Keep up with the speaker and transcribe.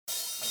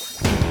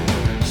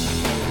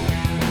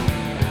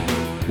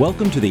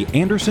Welcome to the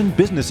Anderson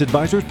Business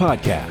Advisors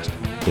Podcast,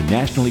 the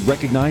nationally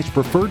recognized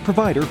preferred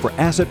provider for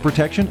asset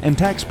protection and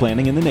tax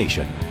planning in the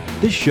nation.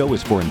 This show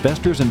is for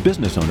investors and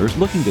business owners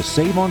looking to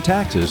save on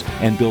taxes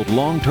and build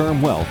long-term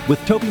wealth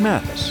with Toby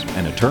Mathis,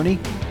 an attorney,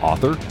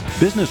 author,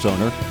 business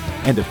owner,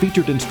 and a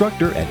featured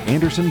instructor at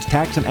Anderson's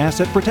Tax and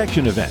Asset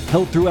Protection event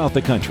held throughout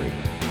the country.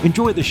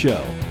 Enjoy the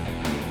show.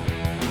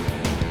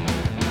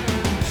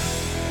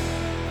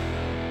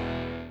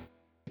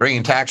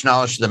 Bringing tax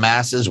knowledge to the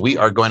masses, we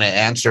are going to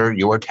answer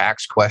your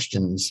tax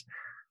questions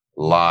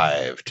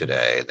live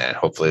today. Then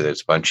hopefully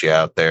there's a bunch of you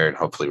out there, and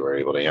hopefully we're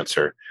able to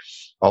answer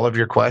all of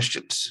your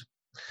questions.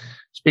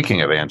 Speaking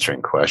of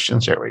answering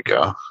questions, there we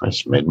go. I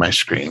just made my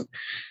screen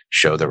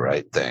show the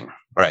right thing.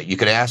 All right, you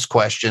can ask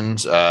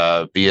questions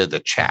via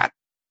the chat.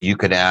 You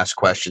can ask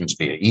questions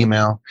via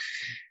email.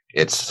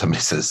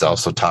 Somebody says it's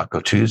also Taco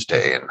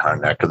Tuesday in our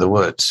neck of the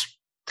woods.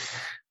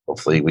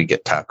 Hopefully we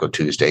get Taco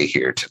Tuesday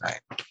here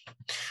tonight.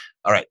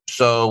 All right,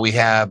 so we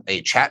have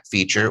a chat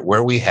feature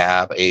where we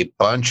have a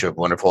bunch of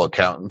wonderful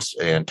accountants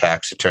and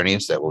tax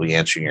attorneys that will be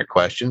answering your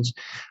questions.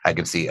 I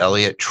can see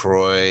Elliot,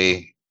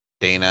 Troy,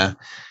 Dana,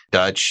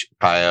 Dutch,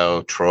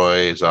 Pio,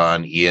 Troy's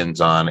on,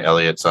 Ian's on,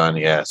 Elliot's on.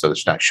 Yeah, so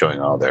it's not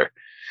showing all their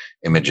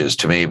images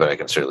to me, but I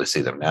can certainly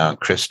see them now. And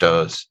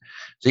Christos.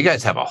 So you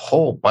guys have a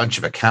whole bunch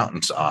of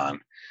accountants on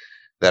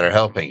that are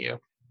helping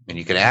you. And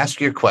you can ask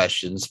your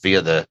questions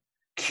via the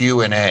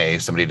Q&A.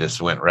 Somebody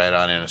just went right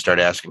on in and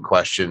started asking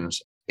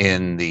questions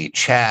in the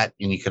chat,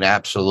 and you can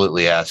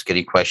absolutely ask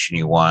any question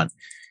you want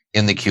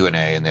in the Q&A,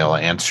 and they'll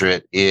answer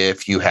it.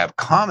 If you have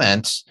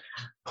comments,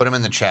 put them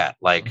in the chat.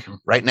 Like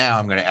right now,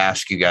 I'm going to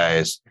ask you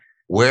guys,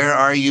 where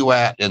are you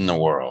at in the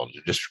world?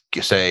 Just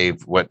say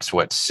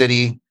what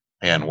city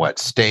and what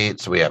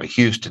state. So we have a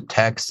Houston,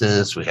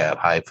 Texas. We have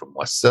hi from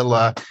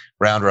Wasilla,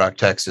 Round Rock,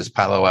 Texas,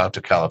 Palo Alto,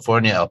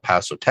 California, El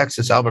Paso,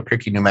 Texas,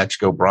 Albuquerque, New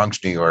Mexico,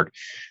 Bronx, New York,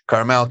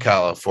 Carmel,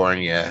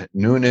 California,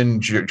 Noonan,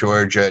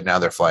 Georgia. Now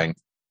they're flying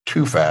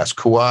too fast.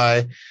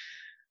 Kauai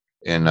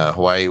in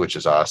Hawaii, which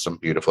is awesome.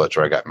 Beautiful. That's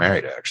where I got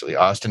married, actually.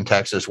 Austin,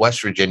 Texas,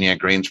 West Virginia,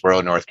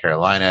 Greensboro, North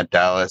Carolina,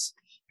 Dallas,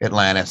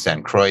 Atlanta,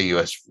 San Croix,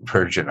 U.S.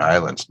 Virgin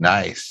Islands.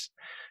 Nice.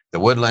 The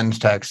Woodlands,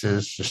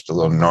 Texas, just a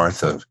little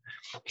north of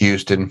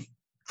Houston,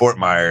 Fort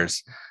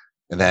Myers,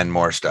 and then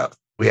more stuff.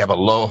 We have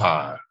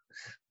Aloha.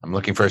 I'm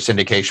looking for a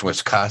syndication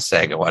with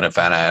COSEG. I want to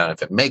find out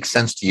if it makes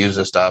sense to use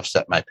this to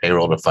offset my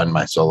payroll to fund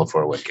my solo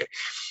 401k.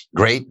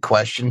 Great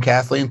question,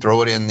 Kathleen.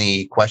 Throw it in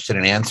the question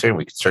and answer.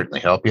 We can certainly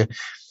help you.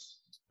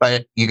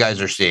 But you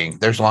guys are seeing,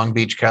 there's Long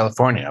Beach,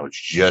 California. I was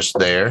just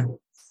there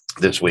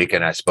this week,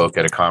 and I spoke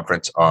at a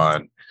conference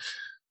on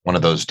one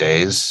of those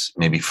days,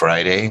 maybe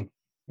Friday.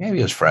 Maybe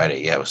it was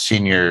Friday. Yeah, it was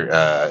senior,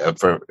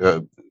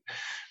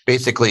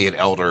 basically an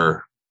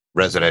elder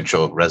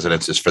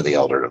residences for the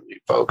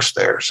elderly folks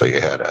there. So you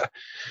had it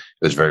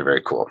was very,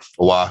 very cool.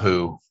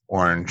 Oahu,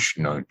 Orange,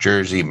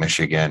 Jersey,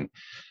 Michigan,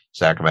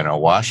 Sacramento,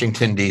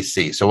 Washington,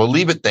 D.C. So we'll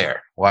leave it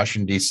there.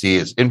 Washington, D.C.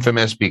 is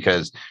infamous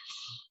because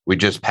we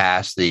just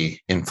passed the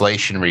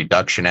Inflation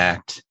Reduction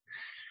Act,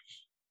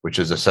 which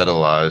is a set of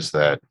laws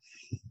that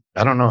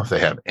I don't know if they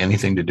have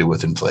anything to do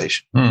with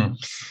inflation.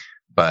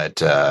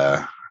 But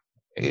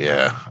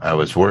yeah, I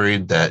was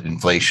worried that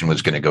inflation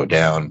was going to go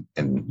down,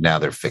 and now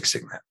they're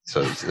fixing that.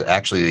 So it's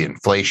actually the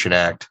Inflation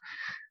Act,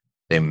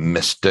 they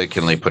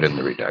mistakenly put in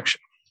the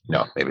reduction.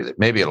 No,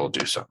 maybe it'll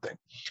do something.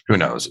 Who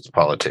knows? It's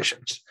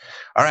politicians.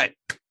 All right,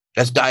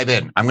 let's dive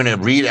in. I'm going to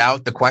read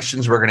out the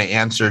questions we're going to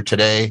answer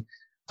today.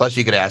 Plus,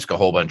 you could ask a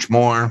whole bunch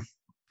more.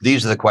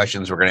 These are the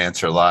questions we're going to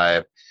answer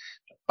live.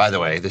 By the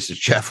way, this is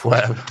Jeff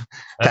Webb,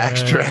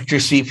 tax director,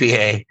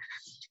 CPA,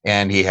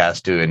 and he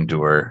has to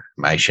endure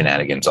my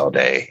shenanigans all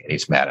day. And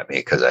he's mad at me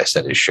because I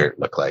said his shirt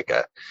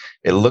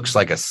looks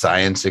like a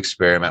science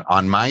experiment.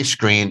 On my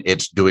screen,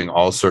 it's doing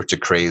all sorts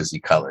of crazy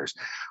colors.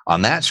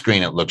 On that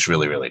screen, it looks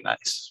really, really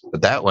nice.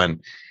 But that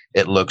one,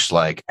 it looks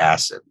like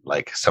acid,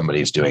 like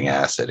somebody's doing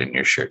acid in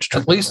your shirt.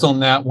 At least on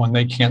that one,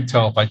 they can't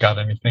tell if I got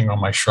anything on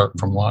my shirt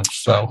from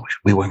lunch. So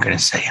we weren't going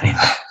to say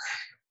anything.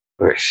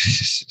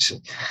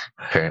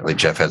 Apparently,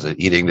 Jeff has an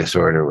eating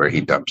disorder where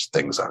he dumps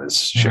things on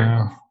his shirt.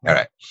 Yeah, all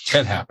right.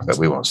 It happens. But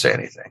we won't say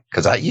anything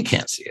because you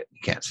can't see it. You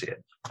can't see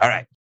it. All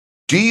right.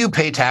 Do you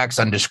pay tax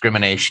on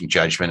discrimination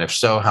judgment? If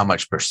so, how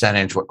much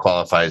percentage? What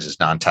qualifies as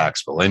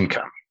non-taxable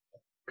income?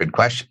 Good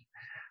question.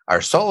 Are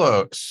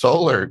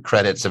solar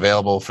credits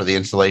available for the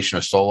installation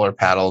of solar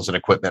panels and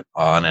equipment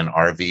on an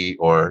RV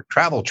or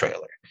travel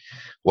trailer?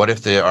 What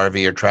if the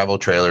RV or travel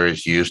trailer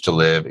is used to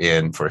live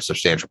in for a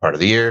substantial part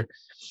of the year?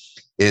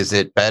 Is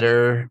it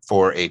better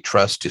for a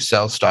trust to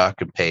sell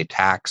stock and pay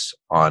tax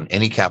on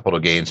any capital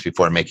gains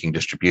before making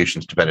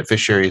distributions to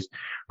beneficiaries?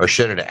 Or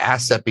should an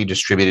asset be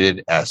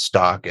distributed as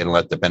stock and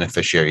let the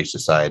beneficiaries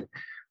decide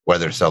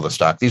whether to sell the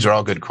stock? These are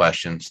all good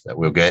questions that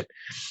we'll get.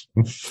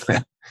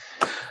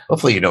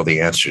 Hopefully you know the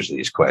answers to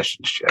these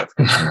questions, Jeff.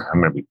 I'm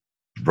going to be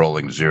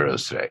rolling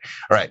zeros today.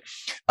 All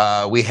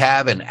right. We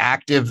have an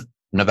active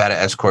Nevada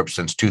S Corp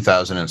since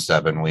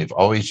 2007. We've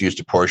always used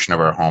a portion of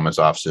our home as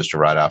offices to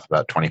write off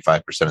about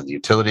 25% of the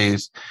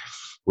utilities.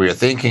 We are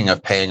thinking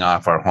of paying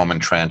off our home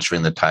and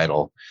transferring the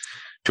title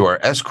to our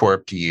S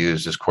Corp to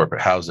use as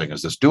corporate housing.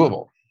 Is this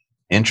doable?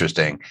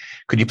 Interesting.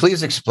 Could you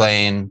please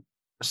explain,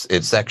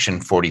 it's section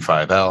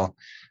 45L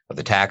of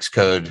the tax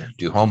code.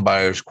 Do home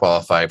buyers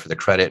qualify for the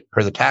credit?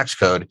 Per the tax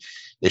code,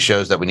 it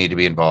shows that we need to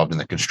be involved in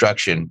the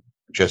construction.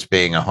 Just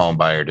being a home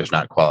buyer does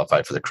not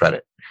qualify for the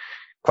credit.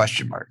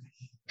 Question mark.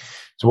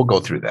 So we'll go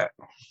through that.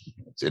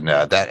 And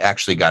that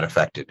actually got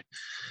affected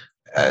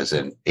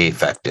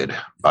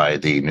by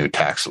the new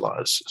tax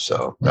laws.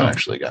 So that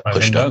actually got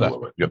pushed up a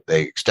little bit. Yep,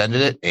 they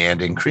extended it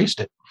and increased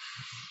it.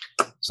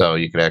 So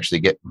you could actually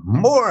get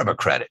more of a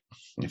credit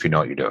if you know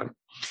what you're doing.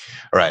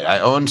 All right. I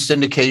own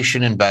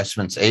syndication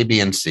investments A, B,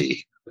 and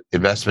C.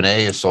 Investment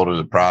A is sold at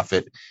a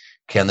profit.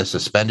 Can the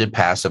suspended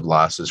passive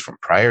losses from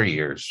prior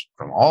years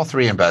from all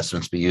three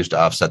investments be used to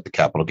offset the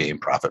capital gain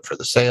profit for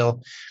the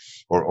sale,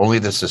 or only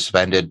the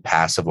suspended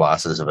passive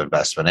losses of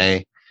investment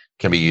A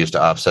can be used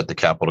to offset the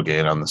capital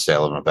gain on the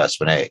sale of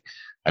investment A?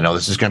 I know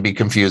this is going to be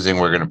confusing.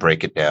 We're going to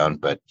break it down,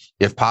 but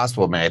if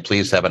possible, may I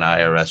please have an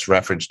IRS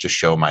reference to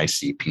show my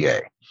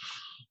CPA?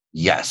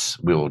 Yes,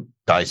 we will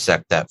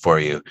dissect that for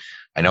you.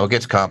 I know it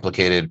gets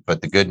complicated, but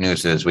the good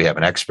news is we have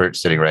an expert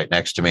sitting right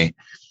next to me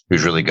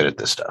who's really good at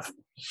this stuff.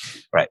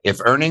 Right.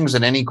 If earnings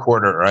in any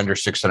quarter are under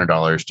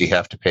 $600, do you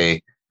have to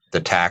pay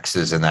the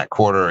taxes in that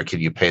quarter, or can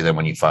you pay them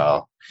when you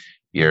file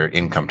your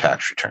income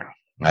tax return?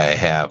 I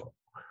have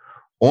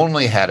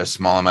only had a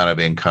small amount of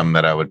income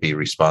that I would be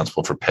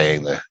responsible for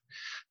paying the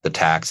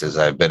taxes.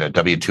 I've been a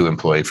W-2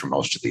 employee for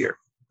most of the year.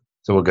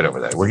 So we'll get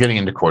over that. We're getting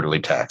into quarterly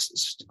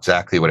taxes,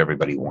 exactly what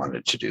everybody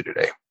wanted to do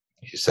today.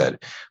 He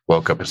said,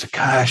 woke up and said,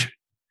 gosh,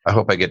 I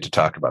hope I get to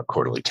talk about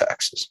quarterly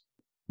taxes.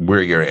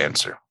 We're your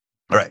answer.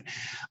 All right.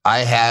 I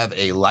have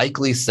a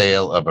likely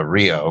sale of a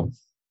REO,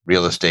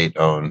 real estate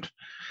owned,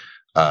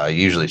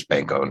 usually it's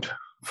bank owned,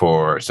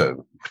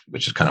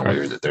 which is kind of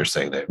weird that they're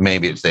saying that.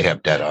 Maybe it's they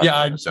have debt on it,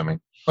 I'm assuming.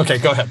 Okay,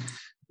 go ahead.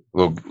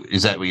 Well,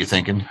 is that what you're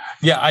thinking?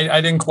 Yeah, I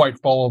didn't quite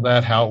follow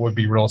that, how it would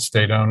be real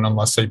estate owned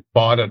unless they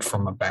bought it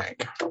from a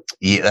bank.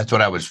 Yeah, that's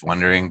what I was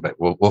wondering, but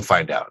we'll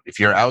find out. If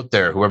you're out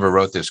there, whoever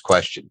wrote this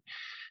question,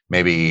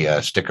 maybe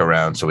stick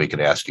around so we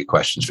can ask you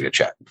questions via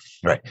chat.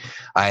 Right.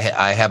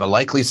 I have a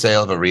likely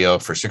sale of a REO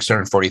for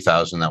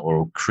 $640,000 that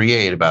will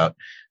create about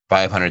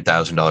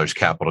 $500,000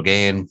 capital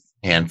gain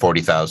and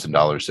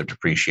 $40,000 of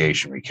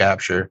depreciation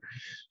recapture.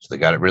 So they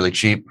got it really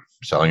cheap,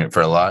 selling it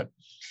for a lot.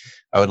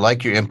 I would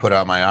like your input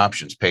on my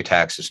options: pay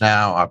taxes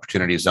now,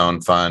 opportunity zone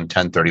fund,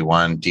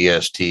 1031,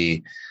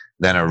 DST,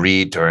 then a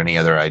REIT, or any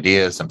other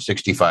ideas. I'm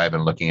 65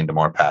 and looking into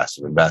more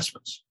passive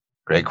investments.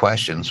 Great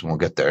questions. We'll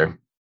get there.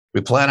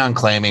 We plan on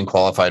claiming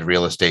qualified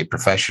real estate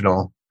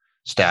professional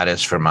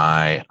status for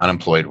my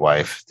unemployed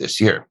wife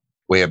this year.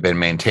 We have been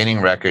maintaining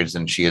records,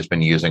 and she has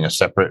been using a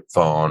separate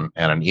phone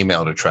and an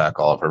email to track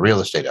all of her real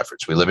estate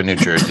efforts. We live in New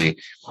Jersey,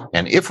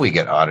 and if we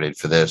get audited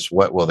for this,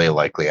 what will they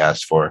likely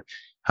ask for?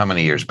 How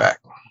many years back?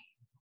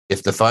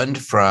 If the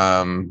funds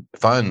from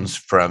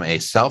a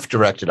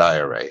self-directed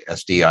IRA,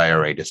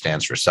 SDIRA just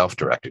stands for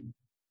self-directed,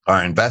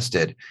 are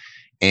invested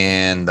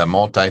in the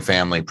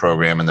multifamily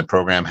program, and the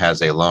program has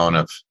a loan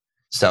of,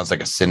 sounds like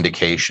a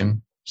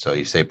syndication. So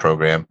you say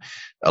program,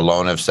 a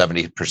loan of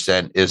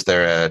 70%. Is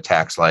there a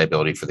tax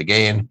liability for the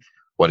gain?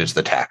 What is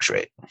the tax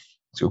rate?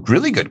 So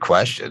really good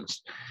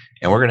questions,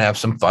 and we're going to have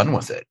some fun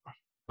with it.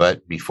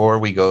 But before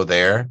we go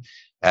there,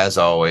 as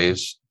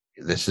always,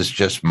 this is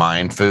just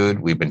mind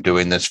food. We've been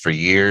doing this for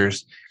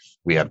years.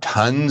 We have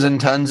tons and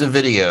tons of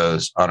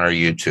videos on our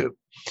YouTube.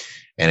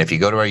 And if you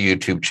go to our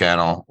YouTube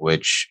channel,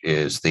 which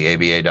is the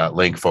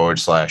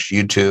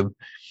aba.link/YouTube,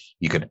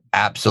 you can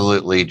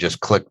absolutely just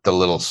click the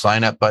little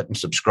sign up button,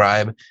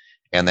 subscribe.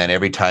 And then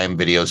every time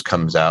videos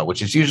comes out,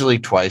 which is usually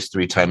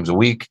 2-3 times a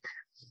week,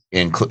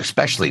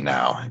 especially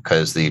now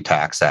because the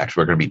Tax Act,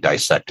 we're going to be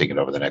dissecting it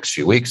over the next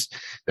few weeks.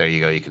 There you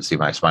go. You can see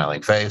my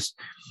smiling face.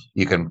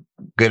 You can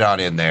get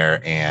on in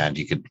there, and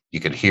you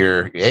could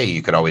hear. Hey,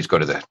 you could always go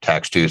to the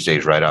Tax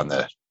Tuesdays right on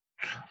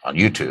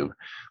YouTube,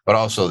 but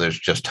also there's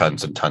just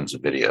tons and tons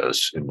of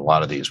videos. And a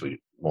lot of these,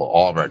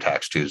 all of our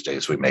Tax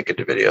Tuesdays, we make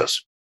into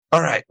videos.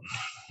 All right,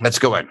 let's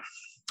go in.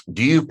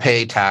 Do you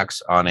pay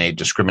tax on a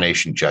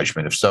discrimination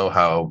judgment? If so,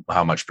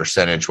 how much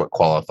percentage? What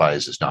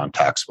qualifies as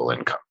non-taxable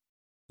income?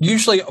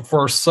 Usually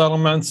for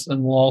settlements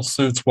and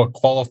lawsuits, what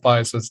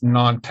qualifies as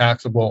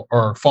non-taxable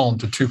or fall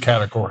into two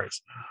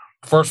categories.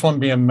 First one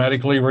being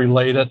medically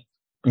related,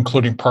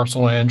 including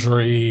personal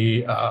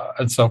injury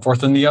and so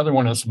forth. And the other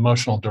one is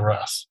emotional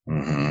duress.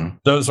 Mm-hmm.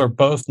 Those are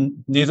both,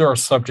 neither are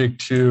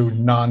subject to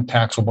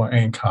non-taxable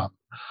income.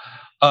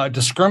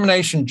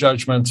 Discrimination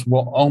judgments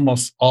will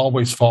almost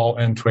always fall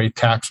into a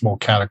taxable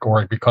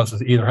category because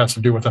it either has to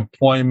do with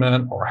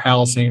employment or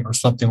housing or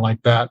something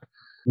like that,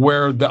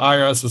 where the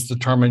IRS has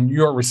determined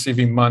you're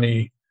receiving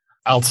money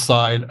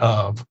outside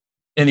of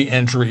any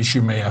injuries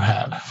you may have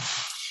had.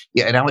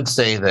 Yeah, and I would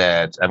say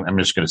that I'm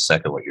just going to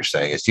second what you're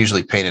saying. It's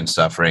usually pain and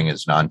suffering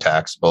is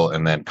non-taxable,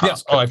 and then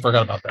yes. Oh, I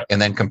forgot about that. And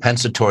then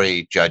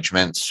compensatory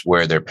judgments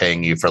where they're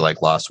paying you for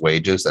like lost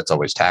wages, that's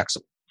always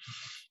taxable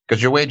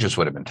because your wages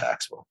would have been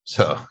taxable.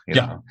 So, you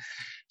know,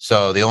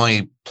 so the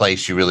only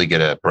place you really get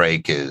a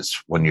break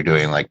is when you're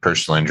doing like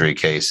personal injury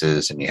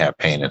cases and you have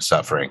pain and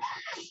suffering.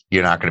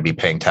 You're not going to be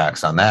paying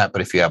tax on that.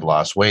 But if you have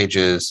lost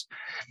wages,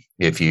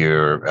 if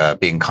you're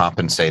being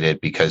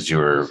compensated because you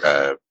were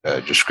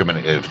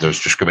if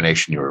there's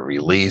discrimination, you were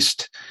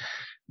released,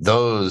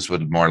 those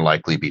would more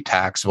likely be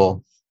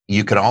taxable.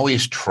 You can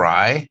always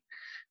try.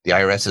 The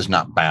IRS is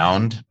not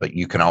bound, but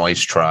you can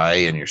always try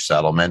in your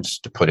settlements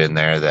to put in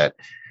there that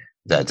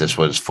this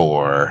was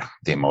for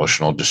the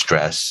emotional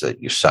distress that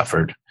you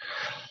suffered.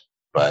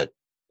 But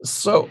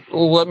so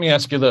let me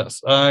ask you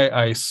this.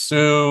 I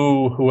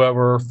sue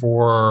whoever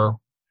for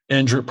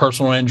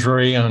personal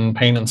injury and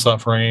pain and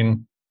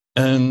suffering.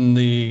 And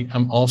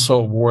I'm also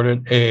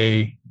awarded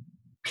a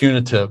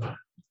punitive.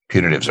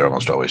 Punitives are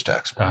almost always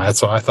taxable.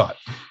 That's what I thought.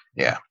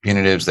 Yeah.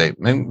 Punitives,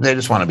 they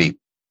just want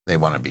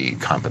to be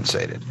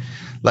compensated.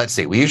 Let's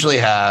see. We usually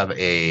have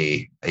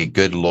a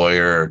good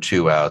lawyer or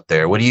two out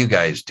there. What do you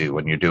guys do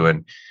when you're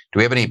doing? Do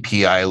we have any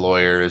PI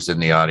lawyers in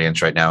the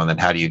audience right now? And then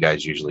how do you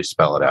guys usually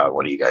spell it out?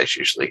 What do you guys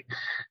usually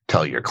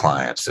tell your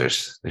clients?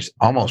 There's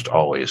almost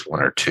always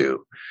one or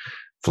two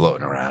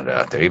floating around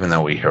out there, even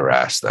though we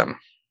harass them.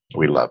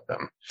 We love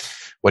them.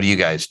 What do you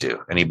guys do?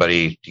 Do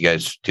you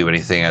guys do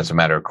anything as a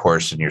matter of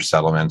course in your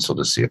settlements? We'll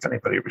just see if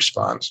anybody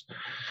responds.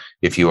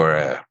 If you are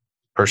a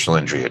personal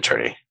injury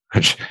attorney,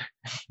 which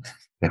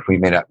we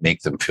may not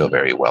make them feel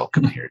very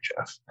welcome here,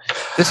 Jeff.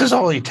 This is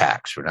only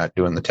tax. We're not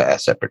doing the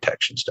asset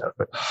protection stuff,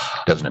 but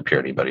it doesn't appear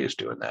anybody is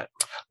doing that.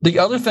 The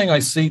other thing I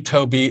see,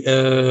 Toby,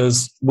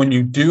 is when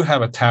you do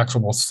have a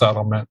taxable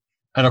settlement,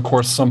 and of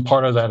course, some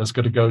part of that is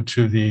going to go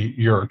to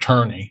your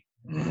attorney,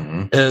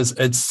 is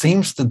it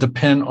seems to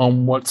depend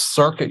on what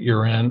circuit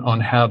you're in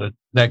on how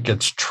that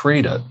gets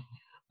treated.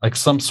 Like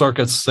some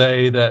circuits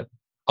say that,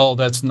 oh,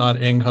 that's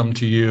not income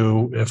to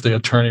you if the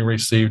attorney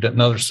received it.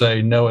 And others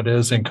say, no, it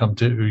is income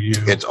to you.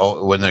 It's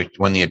all when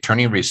the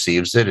attorney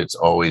receives it, it's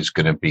always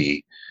going to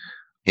be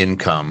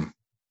income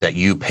that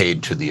you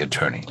paid to the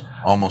attorney.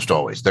 Almost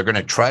always. They're going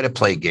to try to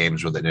play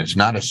games with it. It's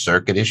not a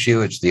circuit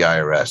issue. It's the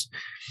IRS.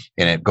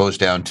 And it goes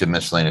down to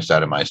miscellaneous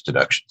itemized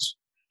deductions.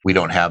 We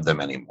don't have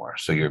them anymore.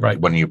 So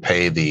when you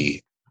pay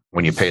the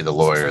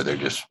lawyer,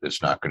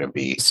 it's not going to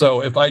be.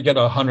 So if I get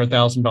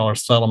 $100,000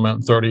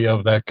 settlement, 30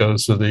 of that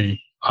goes to the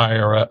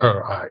IRS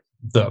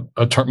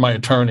or my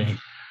attorney,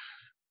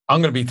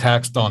 I'm going to be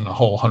taxed on the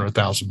whole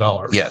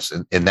 $100,000. Yes,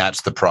 and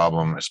that's the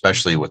problem,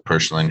 especially with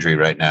personal injury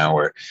right now,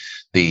 where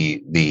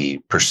the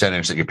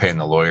percentage that you're paying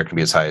the lawyer can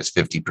be as high as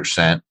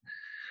 50%.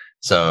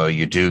 So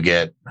you do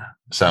get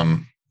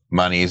some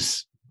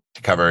monies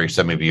to cover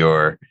some of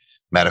your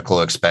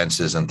medical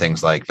expenses and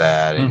things like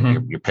that,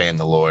 and you're paying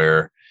the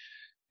lawyer,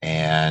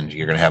 and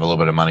you're going to have a little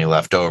bit of money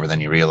left over.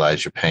 Then you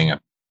realize you're paying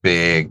a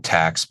big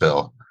tax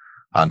bill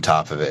on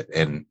top of it,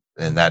 and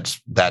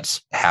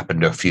that's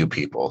happened to a few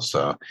people.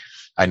 So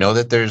I know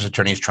that there's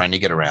attorneys trying to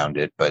get around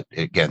it, but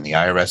again, the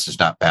IRS is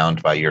not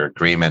bound by your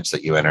agreements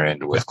that you enter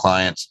into with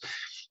clients.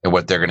 And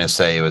what they're going to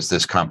say was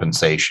this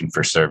compensation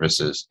for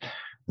services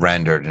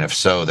rendered, and if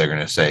so, they're going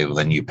to say, well,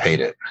 then you paid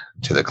it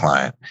to the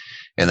client.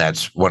 And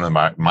that's one of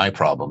my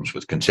problems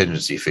with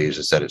contingency fees,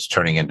 is that it's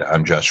turning into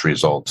unjust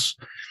results,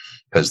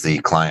 because the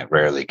client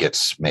rarely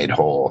gets made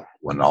whole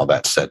when all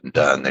that's said and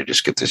done. They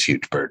just get this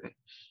huge burden.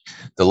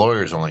 The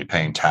lawyer is only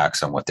paying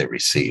tax on what they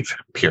receive,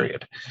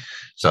 period.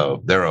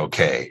 So they're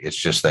okay. It's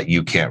just that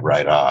you can't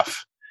write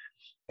off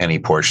any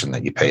portion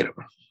that you paid them,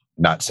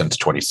 not since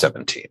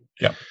 2017.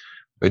 Yeah,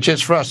 which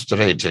is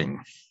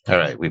frustrating. All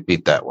right, we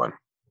beat that one.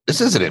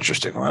 This is an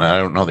interesting one. I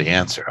don't know the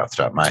answer off the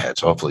top of my head,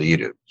 so hopefully you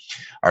do.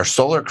 Are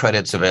solar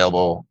credits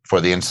available for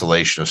the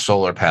installation of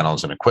solar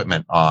panels and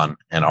equipment on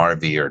an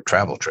RV or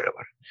travel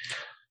trailer?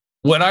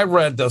 When I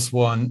read this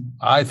one,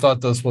 I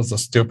thought this was the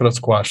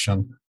stupidest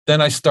question.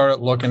 Then I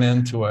started looking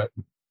into it.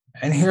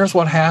 And here's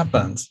what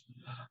happens.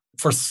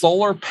 For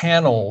solar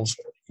panels,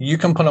 you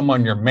can put them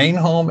on your main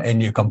home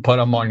and you can put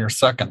them on your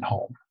second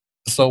home.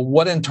 So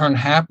what in turn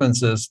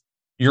happens is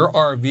your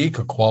RV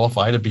could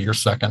qualify to be your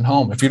second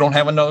home. If you don't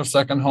have another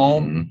second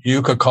home,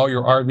 you could call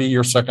your RV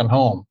your second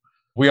home.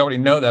 We already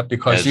know that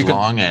because as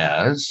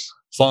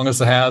long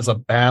as it has a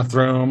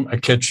bathroom, a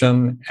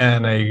kitchen,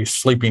 and a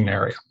sleeping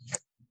area.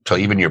 So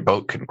even your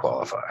boat can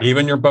qualify.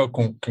 Even your boat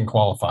can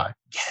qualify.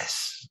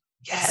 Yes.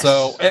 Yes.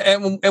 So,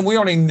 and we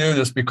already knew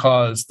this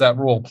because that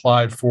rule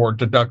applied for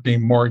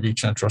deducting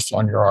mortgage interest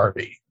on your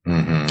RV.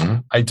 Mm-hmm.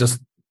 I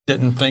just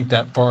didn't think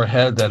that far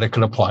ahead that it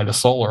could apply to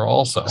solar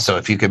also. So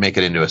if you could make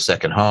it into a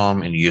second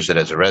home and use it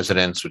as a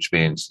residence, which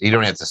means you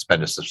don't have to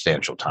spend a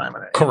substantial time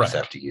on it. Correct. You just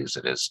have to use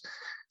it as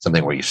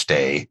something where you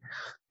stay.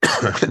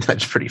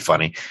 That's pretty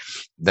funny.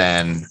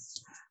 Then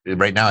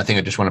right now, I think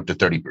it just went up to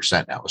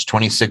 30% now. It was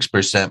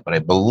 26%, but I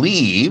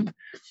believe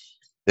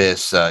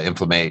this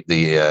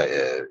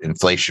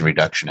Inflation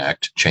Reduction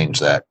Act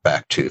changed that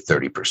back to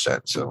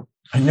 30%. So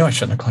I knew I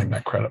shouldn't have claimed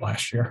that credit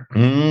last year.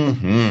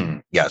 Mm-hmm.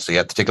 Yeah, so you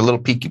have to take a little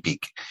peeky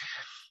peek.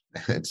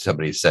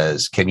 Somebody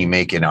says, can you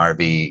make an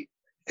RV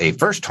a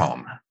first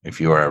home if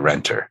you are a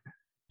renter?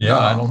 Yeah,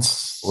 I don't.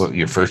 Well,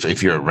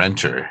 if you're a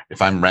renter,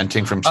 if I'm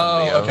renting from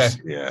somebody else,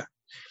 yeah.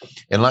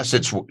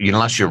 Unless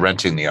you're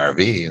renting the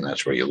RV and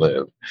that's where you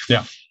live.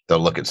 Yeah. They'll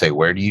look and say,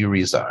 where do you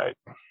reside?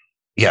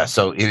 Yeah.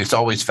 So it's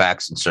always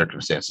facts and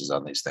circumstances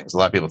on these things. A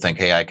lot of people think,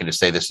 hey, I can just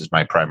say this is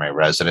my primary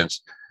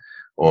residence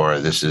or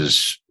this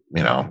is,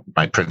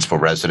 my principal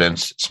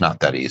residence. It's not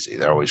that easy.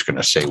 They're always going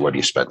to say, where do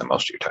you spend the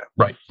most of your time?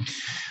 Right.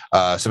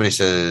 Somebody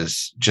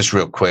says, just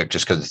real quick,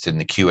 just because it's in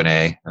the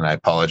Q&A, and I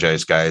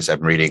apologize, guys, I'm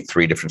reading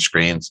 3 different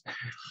screens.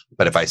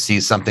 But if I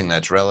see something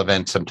that's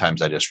relevant,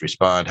 sometimes I just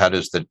respond. How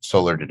does the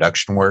solar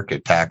deduction work? A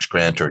tax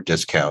grant or a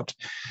discount?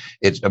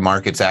 It's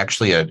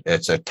actually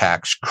it's a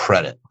tax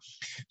credit.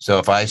 So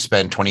if I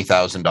spend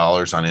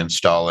 $20,000 on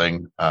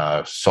installing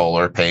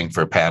solar, paying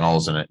for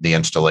panels and the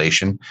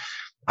installation,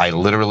 I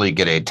literally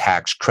get a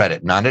tax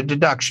credit, not a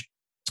deduction,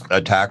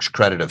 a tax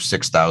credit of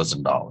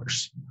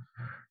 $6,000.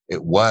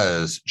 It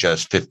was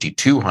just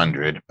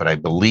 $5,200, but I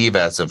believe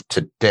as of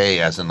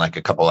today, as in like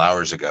a couple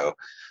hours ago,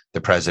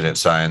 the president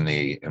signed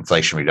the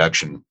Inflation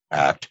Reduction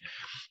Act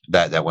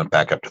that went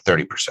back up to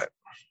 30%.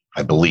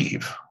 I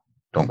believe.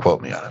 Don't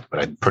quote me on it, but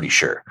I'm pretty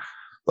sure.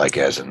 Like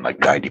as in like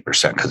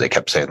 90%, because they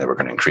kept saying they were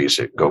going to increase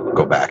it,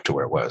 go back to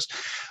where it was,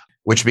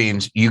 which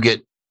means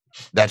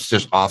that's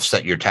just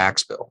offset your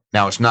tax bill.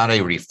 Now it's not a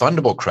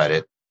refundable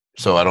credit,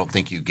 so I don't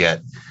think you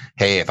get,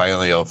 hey, if I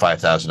only owe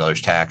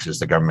 $5,000 taxes,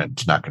 the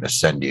government's not going to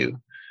send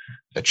you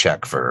a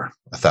check for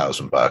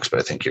 $1,000, but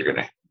I think you're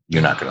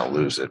not going to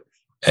lose it.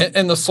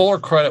 And the solar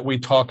credit we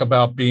talk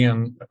about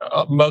being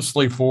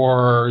mostly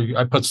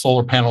I put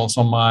solar panels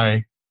on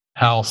my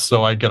house,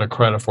 so I get a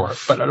credit for it.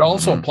 But it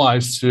also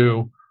applies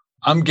to,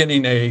 I'm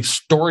getting a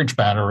storage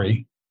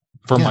battery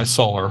for my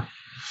solar.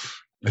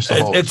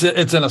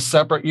 It's in a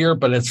separate year,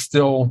 but it's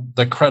still,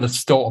 the credit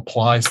still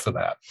applies to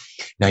that.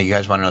 Now, you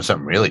guys want to know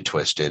something really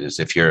twisted is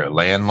if you're a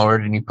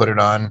landlord and you put it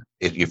on,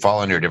 you fall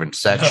under a different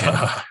section.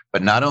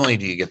 But not only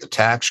do you get the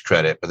tax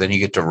credit, but then you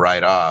get to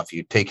write off.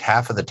 You take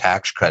half of the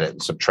tax credit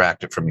and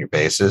subtract it from your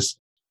basis.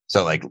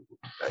 So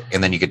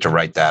and then you get to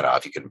write that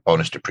off. You can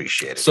bonus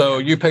depreciate it. So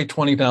you pay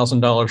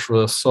 $20,000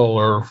 for the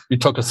solar. You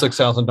took a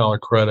 $6,000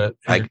 credit.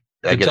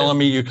 You're telling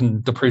me you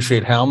can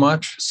depreciate how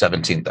much?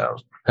 $17,000.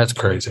 That's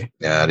crazy.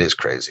 Yeah, it is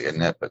crazy,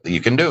 isn't it? But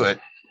you can do it.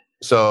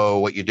 So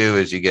what you do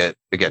is you get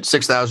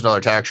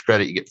 $6,000 tax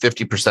credit. You get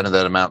 50% of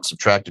that amount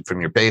subtracted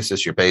from your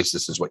basis. Your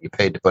basis is what you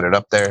paid to put it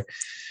up there.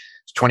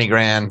 It's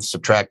 $20,000.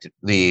 Subtract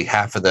the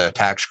half of the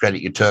tax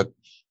credit you took,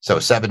 so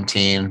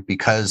 17.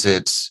 Because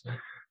it's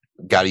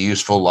got a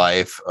useful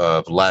life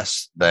of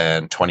less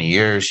than 20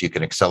 years, you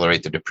can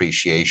accelerate the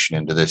depreciation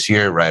into this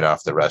year, write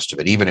off the rest of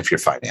it, even if you're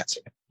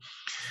financing it.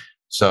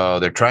 So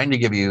they're trying to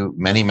give you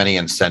many, many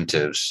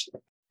incentives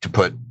to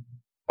put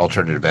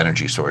alternative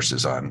energy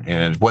sources on.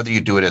 And whether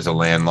you do it as a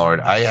landlord,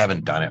 I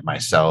haven't done it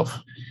myself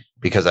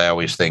because I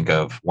always think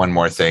of one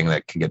more thing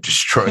that can get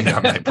destroyed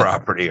on my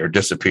property or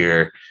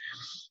disappear.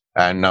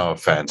 No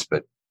offense,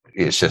 but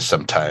it's just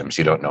sometimes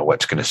you don't know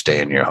what's going to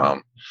stay in your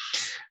home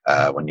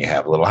when you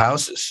have little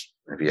houses.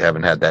 If you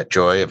haven't had that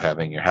joy of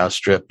having your house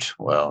stripped,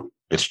 well,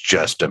 it's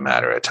just a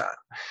matter of time.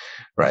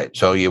 Right.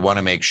 So you want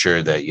to make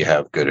sure that you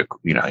have good,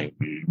 you're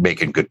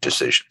making good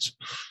decisions.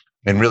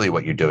 And really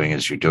what you're doing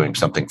is you're doing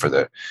something for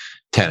the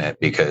tenant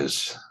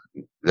because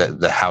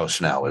the house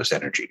now is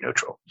energy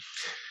neutral.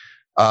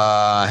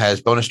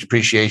 Has bonus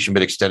depreciation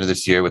been extended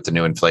this year with the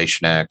new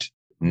Inflation Act?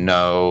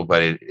 No,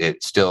 but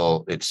it's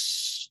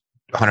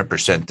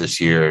 100% this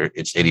year.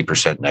 It's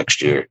 80%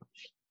 next year,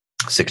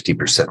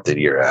 60% the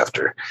year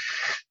after.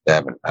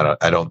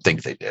 I don't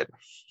think they did.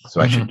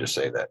 So I should just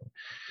say that.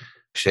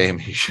 Shame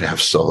you should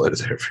have solar.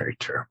 They're very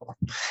terrible.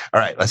 All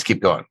right, let's keep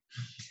going.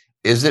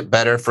 Is it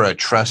better for a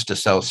trust to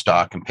sell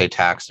stock and pay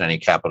tax on any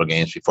capital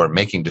gains before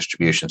making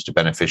distributions to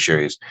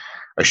beneficiaries?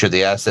 Or should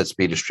the assets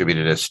be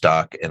distributed as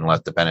stock and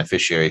let the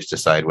beneficiaries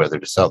decide whether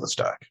to sell the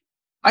stock?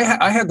 I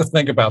had to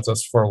think about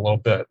this for a little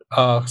bit.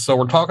 So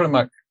we're talking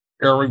about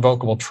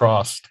irrevocable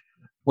trust,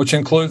 which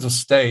includes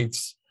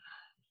estates.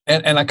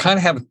 And I kind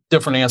of have a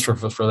different answer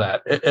for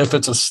that. If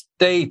it's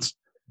estate,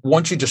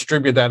 once you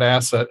distribute that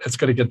asset, it's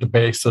going to get the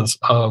basis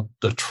of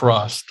the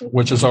trust,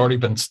 which has already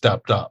been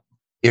stepped up.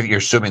 If you're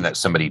assuming that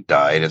somebody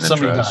died in the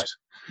trust.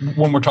 Died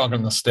when we're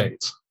talking the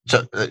states.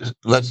 So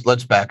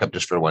let's back up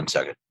just for 1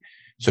 second.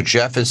 So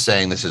Jeff is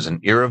saying this is an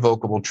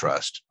irrevocable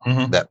trust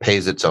that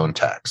pays its own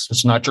tax.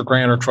 It's not your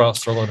grantor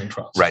trust or living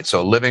trust. Right.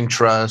 So living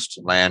trust,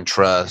 land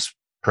trust,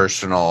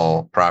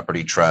 personal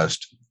property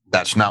trust,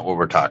 that's not what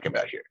we're talking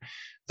about here.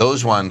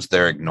 Those ones,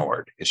 they're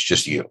ignored. It's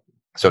just you.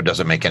 So it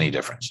doesn't make any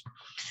difference.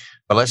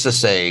 But let's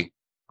just say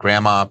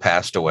grandma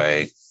passed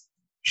away.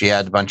 She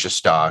had a bunch of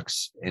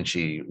stocks and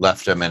she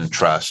left them in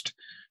trust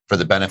for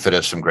the benefit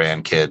of some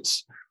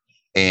grandkids.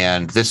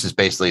 And this is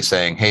basically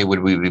saying, hey,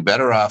 would we be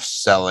better off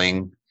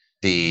selling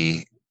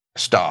the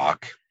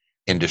stock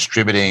and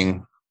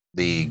distributing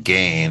the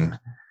gain,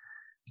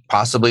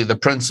 possibly the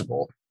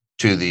principal,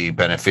 to the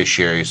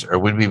beneficiaries, or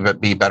would we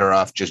be better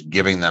off just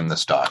giving them the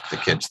stock, the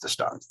kids the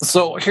stock?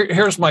 So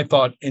here's my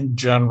thought in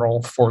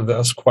general for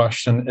this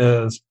question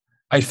is,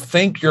 I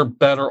think you're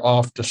better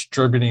off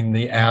distributing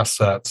the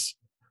assets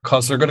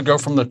because they're going to go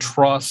from the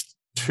trust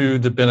to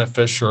the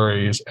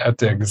beneficiaries at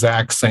the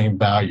exact same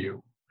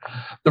value.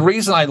 The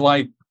reason I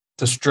like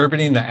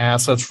distributing the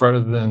assets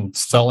rather than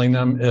selling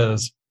them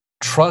is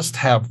trusts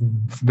have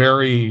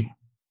very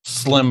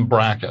slim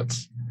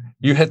brackets.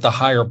 You hit the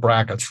higher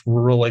brackets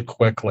really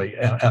quickly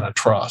in a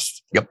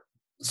trust. Yep.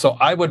 So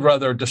I would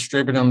rather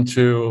distribute them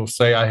to,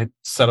 say I had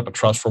set up a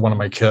trust for one of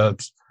my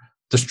kids,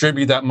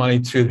 distribute that money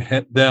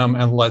to them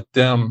and let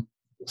them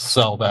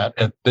sell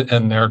that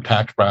in their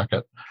tax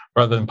bracket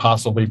rather than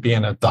possibly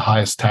being at the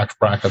highest tax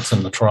brackets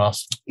in the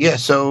trust. Yeah.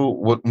 So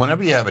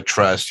whenever you have a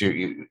trust,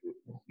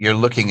 you're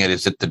looking at,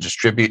 is it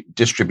the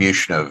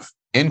distribution of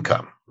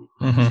income?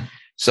 Mm-hmm.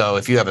 So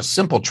if you have a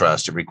simple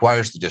trust, it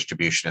requires the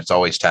distribution. It's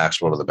always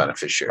taxable to the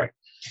beneficiary,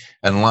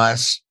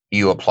 unless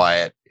you apply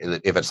it.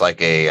 If it's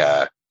like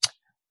a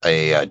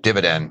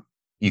dividend,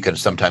 you can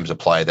sometimes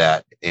apply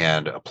that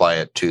and apply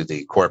it to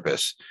the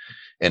corpus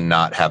and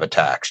not have a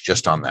tax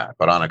just on that.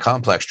 But on a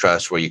complex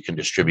trust where you can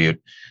distribute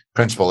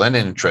principal and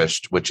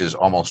interest, which is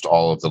almost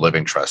all of the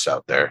living trusts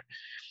out there,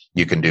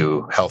 you can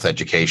do health,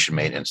 education,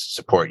 maintenance,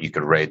 support. You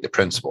could raid the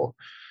principal.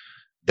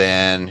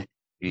 Then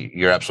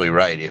you're absolutely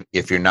right.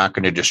 If you're not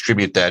going to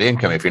distribute that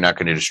income, if you're not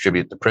going to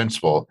distribute the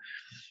principal,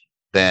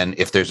 then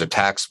if there's a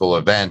taxable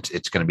event,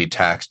 it's going to be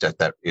taxed at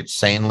that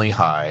insanely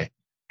high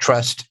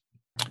trust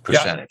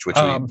percentage, which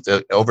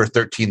over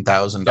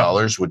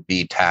 $13,000 would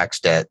be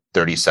taxed at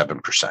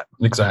 37%.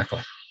 Exactly.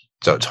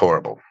 So it's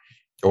horrible.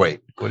 Oh,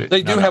 wait,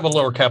 they do have a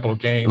lower capital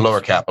gain.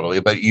 Lower capital,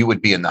 but you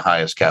would be in the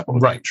highest capital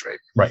gains rate.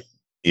 Right.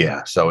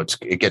 Yeah. So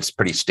it gets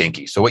pretty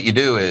stinky. So what you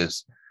do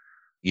is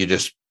you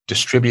just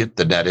distribute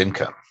the net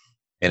income.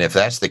 And if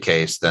that's the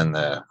case, then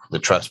the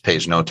trust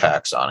pays no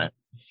tax on it.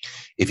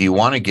 If you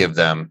want to give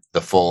them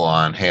the full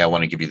on, hey, I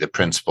want to give you the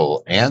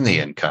principal and the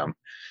income,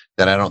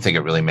 then I don't think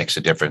it really makes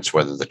a difference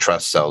whether the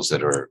trust sells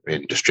it or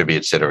it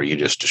distributes it or you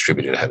just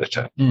distribute it ahead of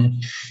time.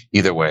 Mm.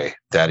 Either way,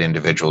 that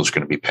individual is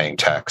going to be paying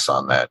tax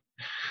on that,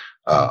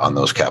 on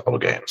those capital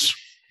gains.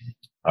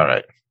 All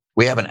right.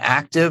 We have an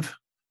active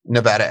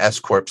Nevada S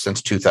Corp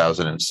since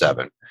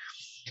 2007.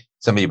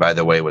 Somebody, by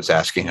the way, was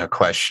asking a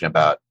question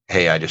about,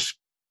 hey, I just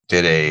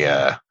did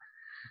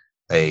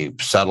a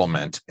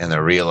settlement and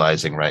they're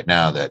realizing right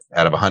now that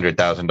out of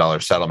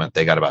 $100,000 settlement,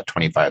 they got about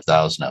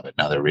 25,000 of it.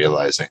 Now they're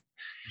realizing,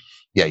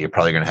 yeah, you're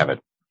probably going to have a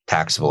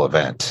taxable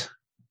event.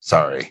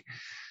 Sorry.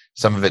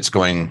 Some of it's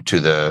going to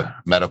the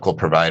medical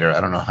provider.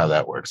 I don't know how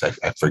that works.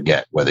 I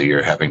forget whether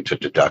you're having to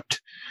deduct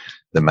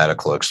the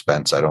medical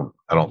expense. I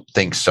don't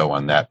think so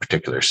on that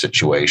particular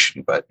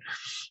situation, but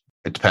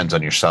it depends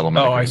on your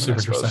settlement. Oh, I see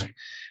what you're saying.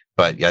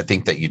 But yeah, I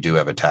think that you do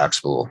have a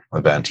taxable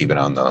event, even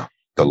on the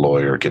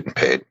lawyer getting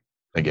paid.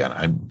 Again,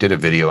 I did a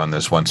video on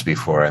this once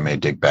before. I may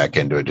dig back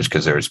into it just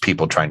because there's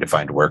people trying to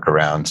find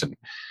workarounds and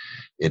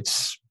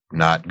it's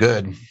not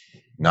good.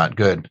 Not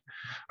good.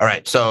 All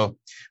right. So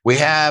we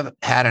have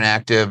had an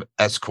active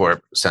S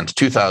Corp since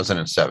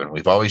 2007.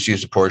 We've always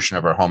used a portion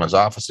of our home as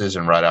offices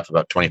and write off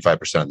about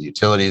 25% of the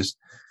utilities.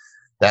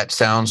 That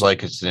sounds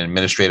like it's an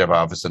administrative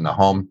office in the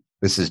home.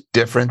 This is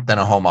different than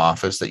a home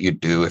office that you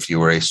do if you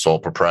were a sole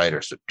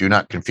proprietor. So do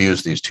not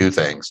confuse these two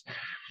things.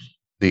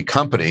 The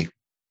company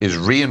is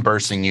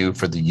reimbursing you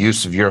for the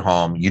use of your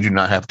home. You do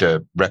not have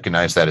to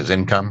recognize that as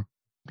income.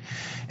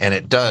 And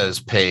it does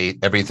pay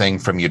everything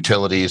from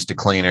utilities to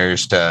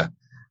cleaners to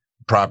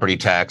property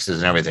taxes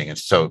and everything. And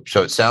so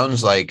it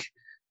sounds like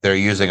they're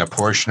using a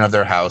portion of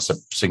their house, a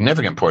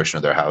significant portion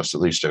of their house,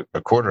 at least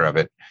a quarter of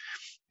it,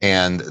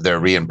 and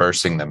they're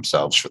reimbursing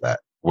themselves for that.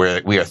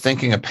 We are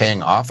thinking of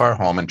paying off our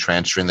home and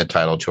transferring the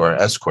title to our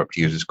S Corp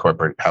to use as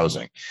corporate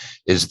housing.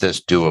 Is this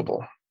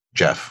doable,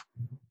 Jeff?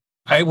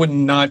 I would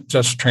not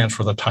just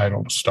transfer the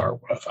title to start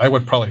with. I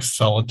would probably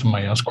sell it to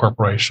my S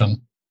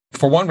corporation.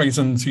 For one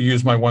reason, to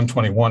use my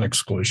 121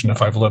 exclusion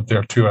if I've lived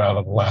there 2 out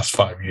of the last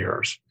 5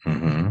 years.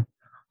 Mm-hmm.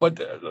 But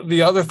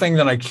the other thing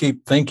that I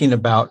keep thinking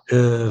about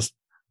is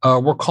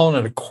we're calling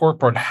it a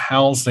corporate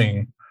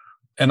housing,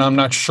 and I'm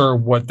not sure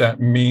what that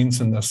means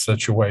in this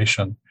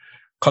situation.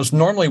 Because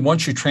normally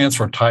once you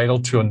transfer title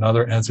to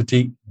another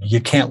entity, you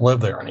can't live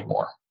there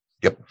anymore.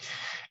 Yep.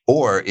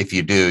 Or if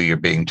you do, you're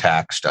being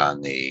taxed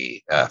on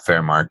the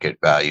fair market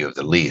value of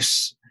the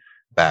lease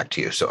back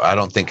to you. So I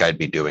don't think I'd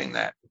be doing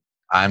that.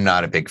 I'm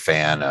not a big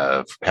fan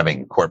of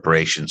having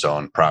corporations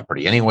own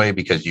property anyway,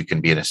 because you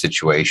can be in a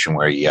situation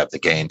where you have the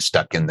gain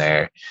stuck in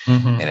there,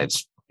 mm-hmm.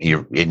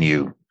 and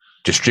you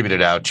distribute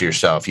it out to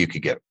yourself. You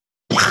could get,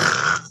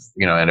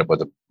 end up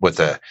with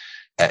a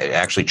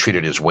actually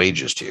treated as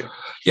wages to you.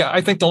 Yeah,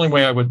 I think the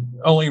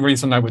only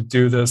reason I would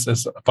do this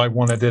is if I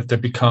wanted it to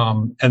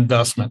become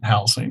investment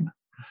housing,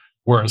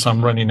 whereas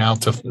I'm renting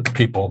out to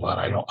people that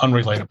I don't,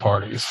 unrelated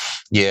parties.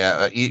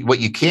 Yeah, what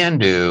you can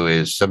do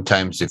is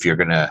sometimes if you're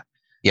going to,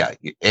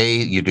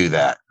 you do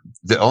that.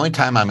 The only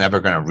time I'm ever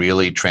going to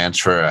really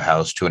transfer a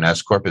house to an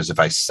S Corp is if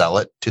I sell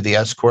it to the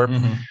S Corp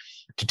mm-hmm.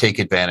 to take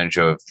advantage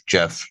of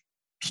Jeff's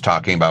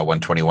talking about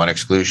 121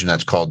 exclusion.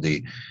 That's called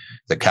the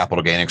the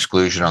capital gain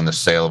exclusion on the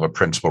sale of a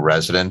principal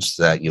residence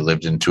that you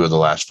lived in 2 of the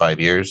last 5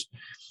 years.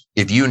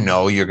 If you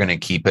know you're going to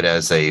keep it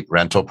as a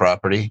rental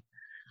property,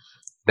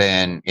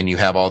 then, and you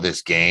have all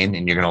this gain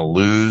and you're going to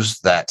lose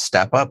that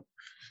step up,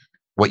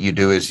 what you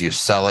do is you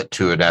sell it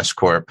to an S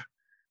Corp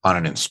on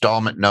an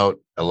installment note,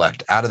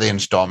 elect out of the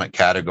installment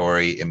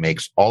category. It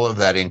makes all of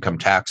that income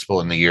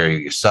taxable in the year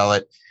you sell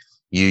it.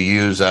 You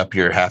use up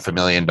your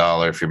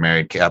 $500,000 if you're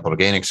married capital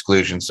gain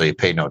exclusion, so you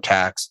pay no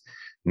tax.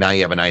 Now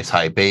you have a nice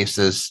high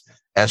basis.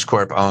 S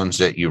Corp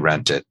owns it, you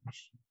rent it,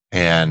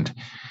 and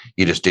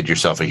you just did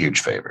yourself a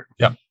huge favor.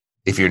 Yep.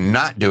 If you're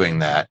not doing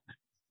that,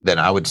 then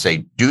I would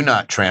say do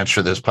not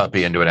transfer this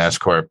puppy into an S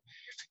Corp.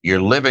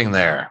 You're living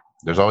there.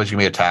 There's always going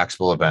to be a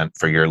taxable event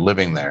for your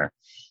living there.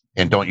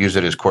 And don't use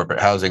it as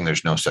corporate housing.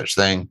 There's no such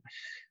thing.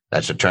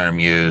 That's a term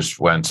used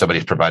when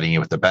somebody's providing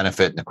you with the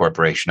benefit and the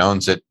corporation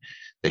owns it.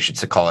 They should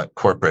call it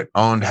corporate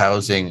owned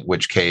housing, in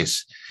which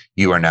case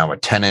you are now a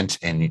tenant.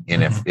 And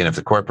if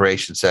the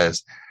corporation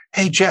says,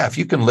 hey, Jeff,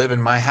 you can live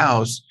in my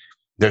house,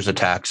 there's a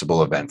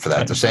taxable event for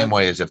that. The same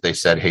way as if they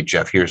said, hey,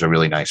 Jeff, here's a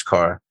really nice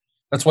car.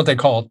 That's what they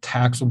call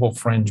taxable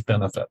fringe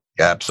benefit.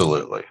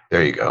 Absolutely.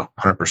 There you go.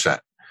 100%.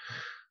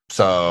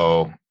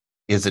 So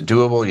is it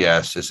doable?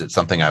 Yes. Is it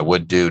something I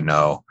would do?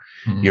 No.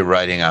 Mm-hmm. You're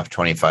writing off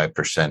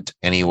 25%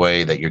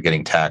 anyway that you're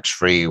getting tax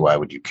free. Why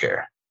would you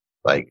care?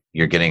 Like,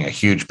 you're getting a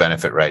huge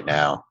benefit right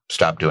now.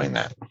 Stop doing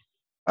that.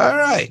 All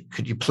right.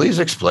 Could you please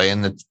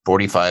explain the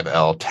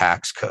 45L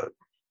tax code?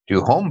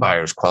 Do home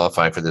buyers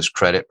qualify for this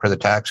credit? Per the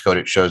tax code,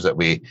 it shows that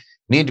we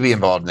need to be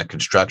involved in the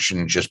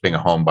construction. Just being a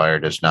home buyer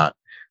does not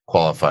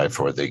qualify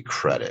for the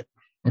credit.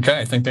 Okay.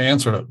 I think they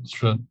answered it.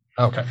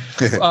 Okay.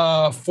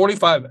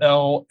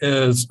 45L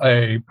is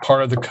a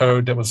part of the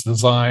code that was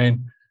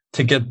designed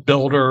to get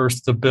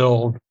builders to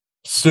build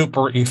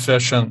super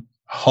efficient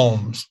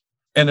homes.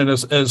 And it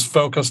is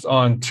focused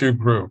on 2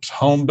 groups,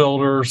 home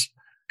builders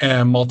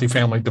and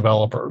multifamily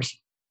developers.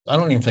 I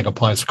don't even think it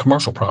applies to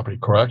commercial property,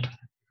 correct?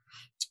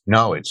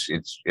 No, it's.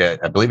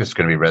 I believe it's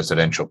going to be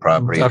residential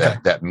property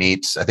that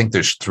meets. I think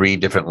there's 3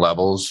 different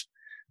levels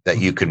that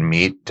you can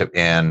meet.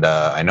 And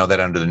I know that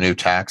under the new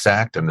tax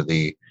act, under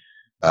the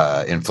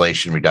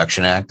Inflation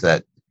Reduction Act,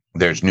 that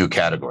there's new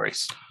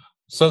categories.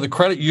 So the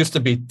credit used to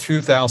be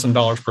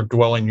 $2,000 per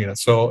dwelling unit.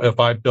 So if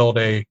I build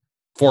a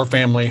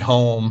 4-family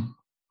home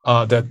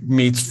that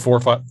meets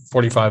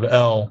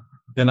 45L,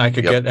 then I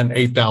could get an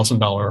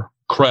 $8,000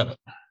 credit.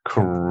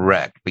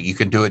 Correct. But you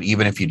can do it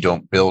even if you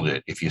don't build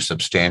it, if you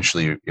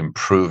substantially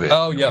improve it.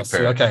 Oh, yes.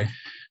 Okay.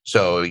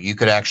 So you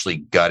could actually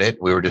gut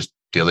it. We were just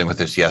dealing with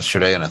this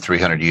yesterday in a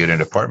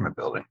 300-unit apartment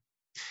building.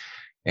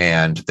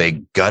 And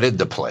they gutted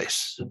the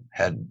place,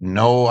 had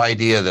no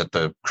idea that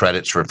the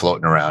credits were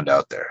floating around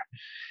out there.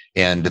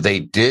 And they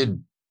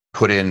did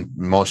put in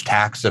most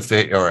tax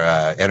efficient or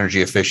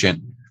energy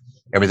efficient,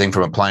 everything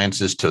from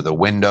appliances to the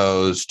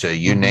windows to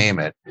you name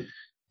it.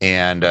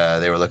 And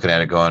they were looking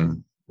at it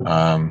going,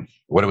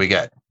 what do we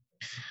get?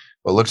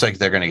 Well, it looks like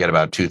they're going to get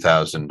about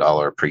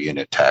 $2,000 per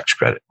unit tax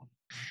credit.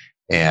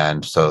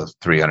 And so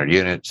 300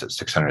 units at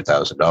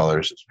 $600,000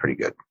 is pretty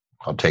good.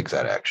 I'll take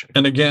that action.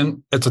 And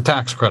again, it's a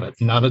tax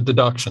credit, not a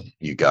deduction.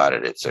 You got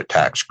it. It's a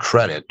tax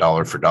credit,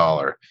 dollar for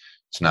dollar.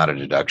 It's not a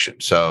deduction.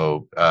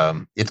 So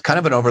it's kind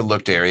of an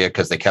overlooked area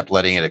because they kept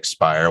letting it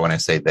expire. When I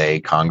say they,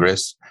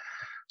 Congress.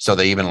 So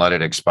they even let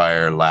it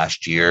expire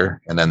last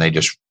year, and then they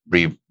just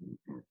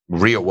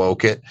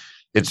reawoke it.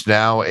 It's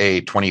now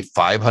a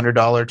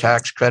 $2,500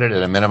 tax credit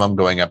at a minimum,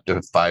 going up to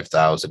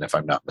 $5,000 if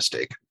I'm not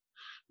mistaken.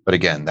 But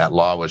again, that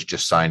law was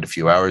just signed a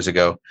few hours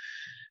ago.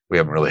 We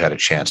haven't really had a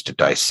chance to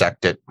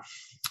dissect it,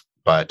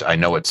 but I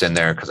know it's in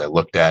there because I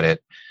looked at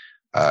it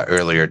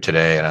earlier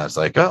today and I was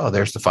like, oh,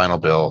 there's the final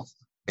bill.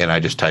 And I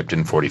just typed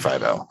in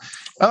 45L.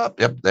 Oh,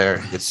 yep,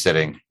 there it's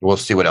sitting. We'll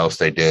see what else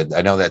they did.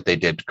 I know that they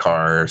did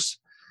cars,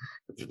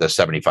 the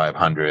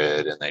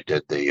 7,500, and they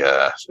did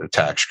the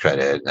tax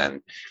credit.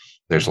 And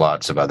there's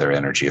lots of other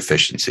energy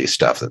efficiency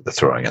stuff that they're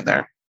throwing in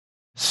there.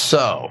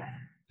 So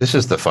this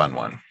is the fun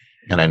one.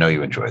 And I know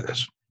you enjoy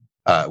this.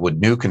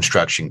 Would new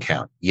construction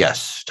count?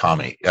 Yes,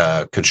 Tommy.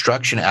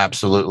 Construction,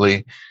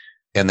 absolutely.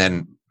 And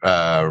then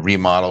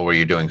remodel where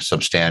you're doing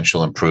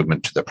substantial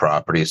improvement to the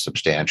property.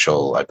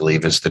 Substantial, I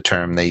believe, is the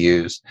term they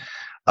use,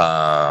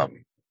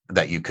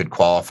 that you could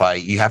qualify.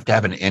 You have to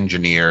have an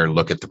engineer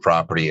look at the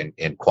property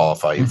and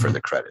qualify you for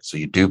the credit. So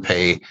you do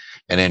pay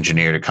an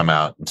engineer to come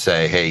out and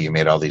say, hey, you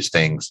made all these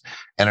things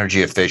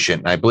energy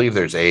efficient. And I believe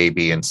there's A,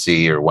 B, and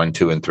C, or 1,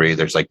 2, and 3.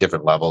 There's like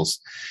different levels,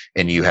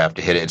 and you have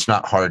to hit it. It's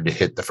not hard to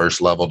hit the first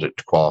level to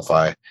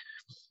qualify.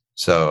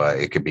 So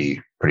it could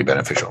be pretty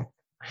beneficial. All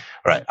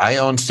right. I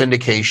own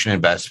syndication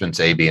investments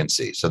A, B, and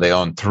C. So they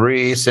own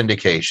 3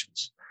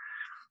 syndications.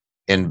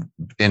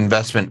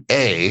 Investment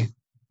A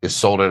is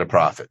sold at a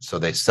profit. So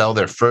they sell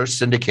their first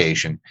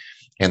syndication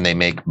and they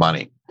make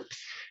money.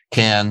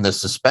 Can the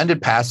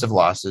suspended passive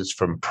losses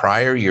from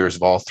prior years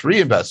of all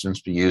 3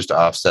 investments be used to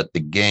offset the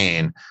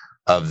gain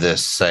of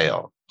this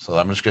sale? So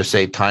I'm just going to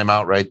say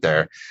timeout right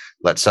there.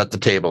 Let's set the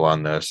table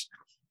on this.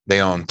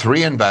 They own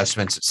 3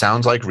 investments. It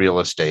sounds like real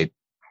estate.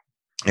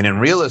 And in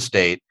real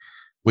estate,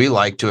 we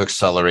like to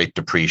accelerate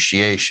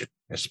depreciation,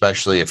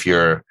 especially if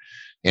you're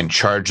in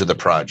charge of the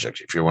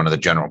project. If you're one of the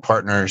general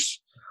partners,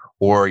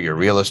 or you're a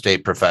real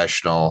estate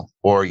professional,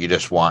 or you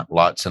just want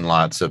lots and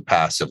lots of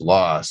passive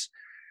loss,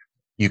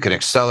 you can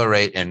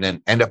accelerate and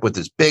then end up with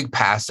this big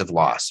passive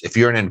loss. If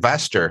you're an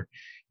investor,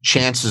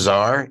 chances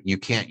are you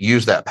can't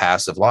use that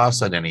passive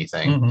loss on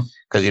anything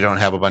because you don't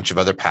have a bunch of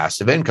other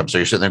passive income. So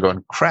you're sitting there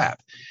going,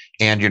 crap.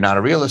 And you're not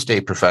a real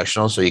estate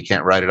professional, so you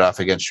can't write it off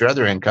against your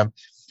other income.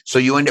 So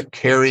you end up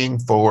carrying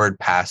forward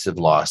passive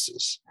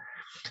losses.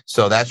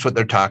 So that's what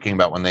they're talking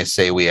about when they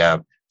say we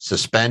have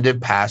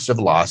suspended passive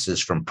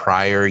losses from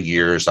prior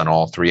years on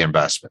all three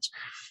investments.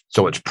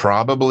 So it's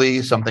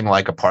probably something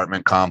like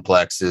apartment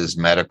complexes,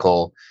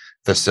 medical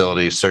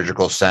facilities,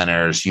 surgical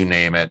centers, you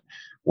name it,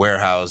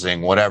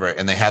 warehousing, whatever.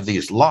 And they have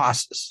these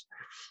losses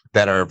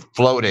that are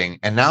floating.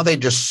 And now they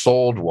just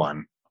sold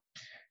one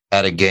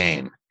at a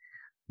gain.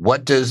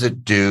 What does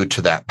it do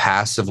to that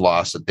passive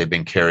loss that they've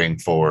been carrying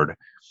forward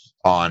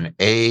on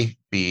A,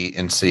 B,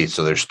 and C?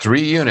 So there's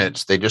 3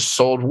 units. They just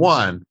sold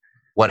one.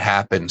 What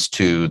happens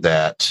to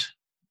that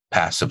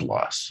passive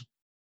loss?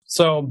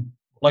 So,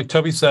 like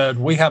Toby said,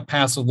 we have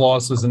passive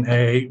losses in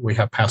A, we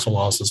have passive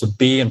losses in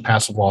B, and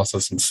passive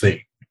losses in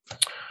C.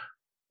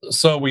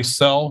 So we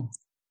sell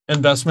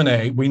investment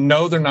A. We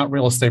know they're not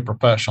real estate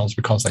professionals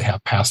because they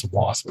have passive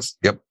losses.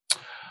 Yep.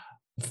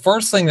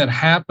 First thing that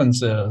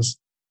happens is,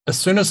 as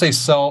soon as they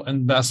sell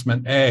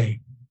investment A,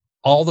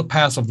 all the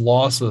passive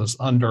losses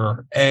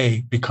under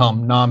A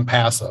become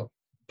non-passive.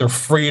 They're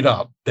freed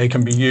up. They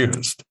can be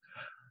used.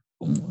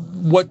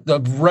 What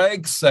the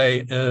regs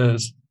say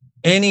is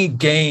any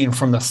gain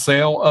from the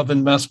sale of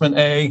investment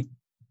A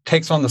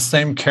takes on the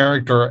same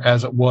character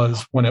as it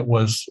was when it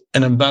was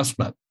an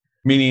investment,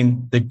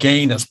 meaning the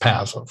gain is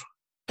passive.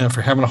 And if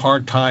you're having a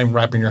hard time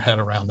wrapping your head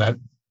around that,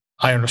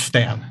 I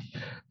understand.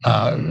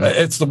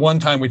 It's the one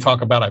time we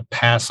talk about a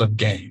passive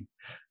gain.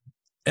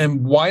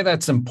 And why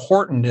that's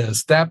important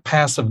is that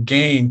passive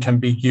gain can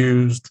be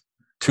used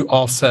to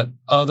offset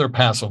other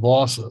passive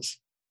losses.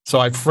 So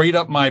I freed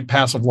up my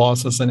passive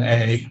losses in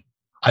A.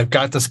 I've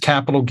got this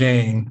capital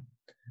gain,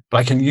 but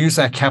I can use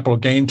that capital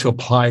gain to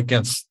apply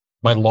against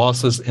my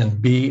losses in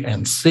B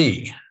and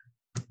C.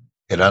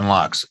 It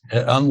unlocks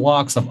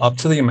them up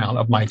to the amount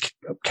of my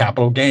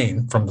capital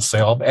gain from the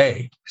sale of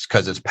A. It's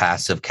because it's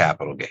passive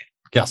capital gain.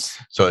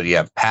 Yes. So you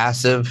have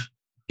passive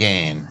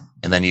gain,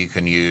 and then you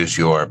can use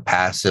your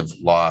passive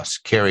loss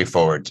carry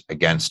forwards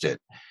against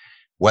it.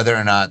 Whether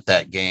or not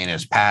that gain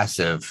is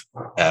passive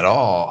at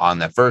all on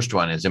the first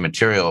one is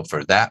immaterial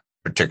for that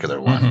particular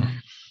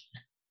one.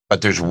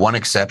 But there's one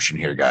exception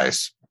here,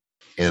 guys,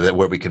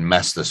 where we can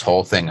mess this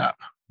whole thing up.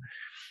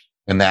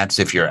 And that's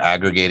if you're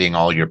aggregating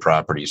all your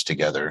properties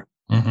together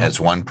as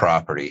one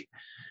property,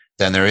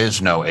 then there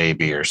is no A,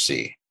 B, or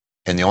C.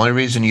 And the only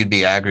reason you'd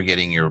be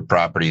aggregating your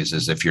properties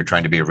is if you're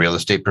trying to be a real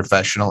estate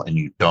professional and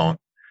you don't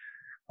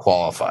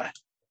qualify.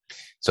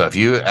 So if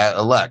you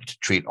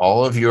treat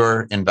all of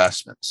your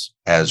investments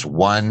as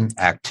one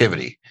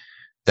activity,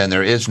 then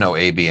there is no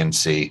A, B, and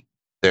C.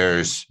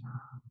 There's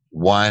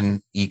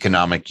one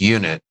economic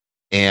unit.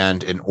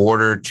 And in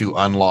order to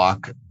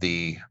unlock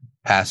the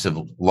passive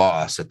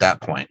loss at that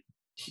point,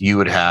 you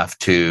would have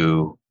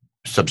to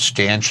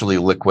substantially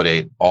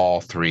liquidate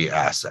all 3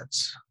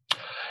 assets.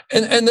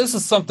 And this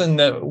is something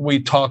that we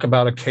talk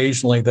about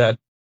occasionally, that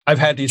I've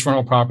had these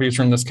rental properties,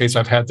 or in this case,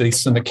 I've had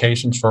these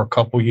syndications for a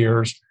couple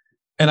years,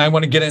 and I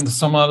want to get into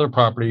some other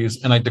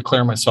properties, and I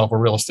declare myself a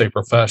real estate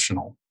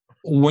professional.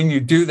 When you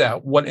do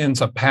that, what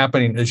ends up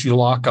happening is you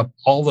lock up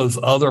all those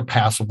other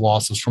passive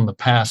losses from the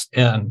past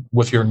in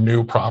with your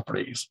new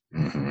properties.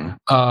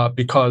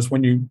 Because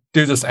when you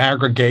do this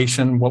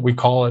aggregation, what we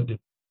call it,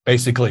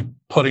 basically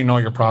putting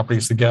all your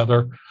properties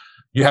together,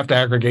 you have to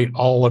aggregate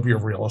all of your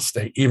real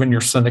estate, even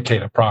your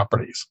syndicated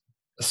properties.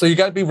 So you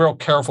got to be real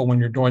careful when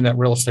you're doing that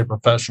real estate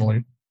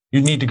professionally.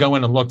 You need to go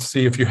in and look to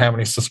see if you have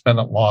any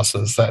suspended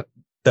losses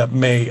that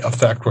may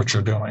affect what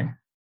you're doing.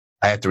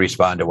 I have to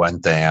respond to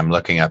one thing. I'm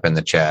looking up in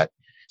the chat.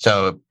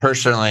 So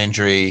personal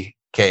injury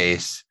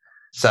case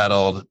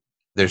settled.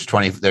 There's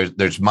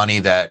money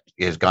that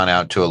has gone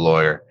out to a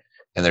lawyer,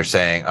 and they're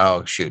saying,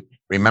 oh, shoot,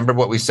 remember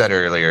what we said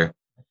earlier,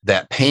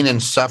 that pain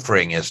and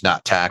suffering is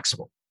not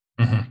taxable.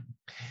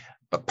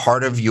 But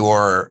part of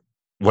your,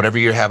 whatever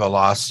you have a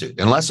lawsuit,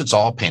 unless it's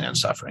all pain and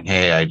suffering.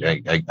 Hey,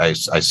 I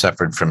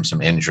suffered from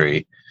some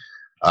injury.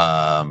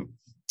 I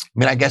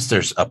guess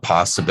there's a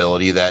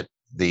possibility that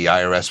the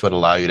IRS would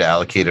allow you to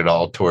allocate it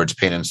all towards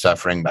pain and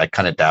suffering, but I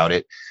kind of doubt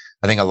it.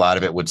 I think a lot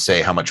of it would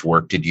say, how much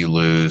work did you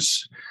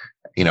lose?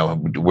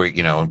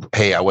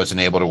 Hey, I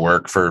wasn't able to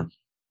work for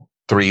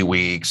 3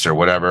 weeks or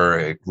whatever.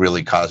 It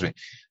really caused me.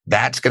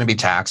 That's going to be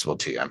taxable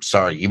to you. I'm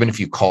sorry. Even if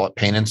you call it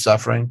pain and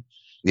suffering,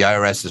 the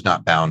IRS is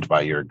not bound by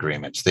your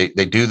agreements. They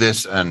do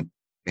this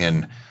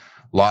in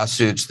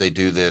lawsuits. They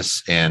do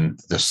this in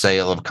the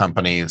sale of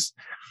companies.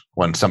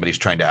 When somebody's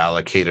trying to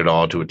allocate it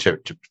all to a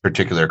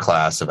particular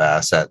class of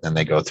asset, then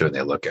they go through and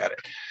they look at it.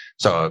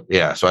 So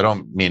I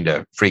don't mean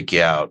to freak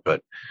you out,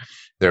 but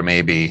there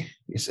may be,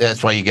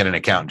 that's why you get an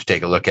accountant to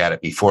take a look at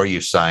it before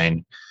you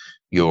sign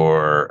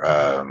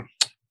your,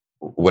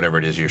 whatever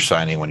it is you're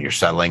signing when you're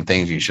settling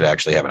things. You should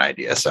actually have an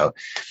idea. So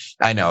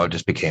I know it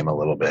just became a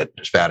little bit,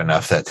 it's bad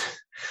enough that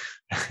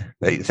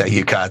that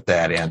you got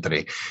that,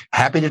 Anthony.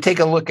 Happy to take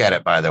a look at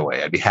it, by the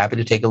way. I'd be happy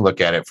to take a look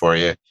at it for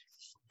you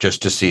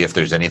just to see if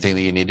there's anything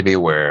that you need to be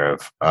aware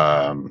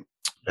of.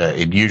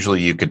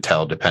 Usually you could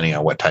tell depending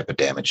on what type of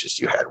damages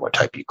you had, what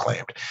type you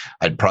claimed.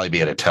 I'd probably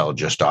be able to tell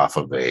just off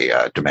of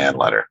a demand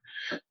letter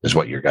is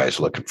what your guy's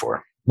looking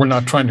for. We're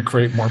not trying to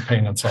create more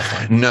pain and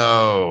suffering.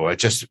 No, it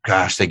just,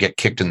 gosh, they get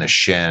kicked in the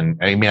shin.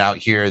 I mean, out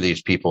here,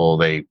 these people,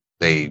 they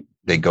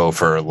go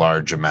for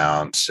large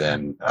amounts.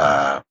 And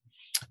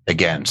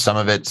again,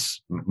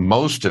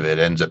 most of it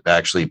ends up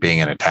actually being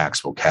in a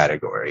taxable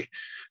category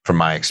from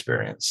my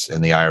experience.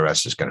 And the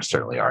IRS is going to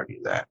certainly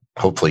argue that.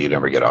 Hopefully you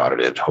never get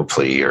audited.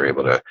 Hopefully you're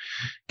able to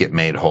get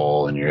made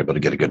whole and you're able to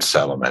get a good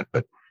settlement.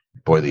 But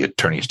boy, the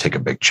attorneys take a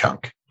big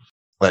chunk.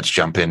 Let's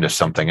jump into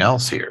something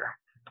else here.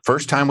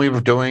 First time we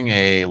were doing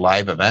a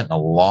live event in a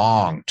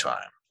long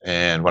time.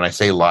 And when I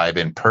say live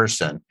in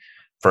person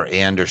for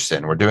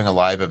Anderson, we're doing a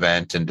live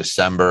event in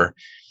December.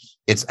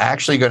 It's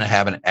actually going to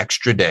have an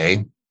extra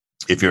day.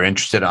 If you're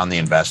interested on the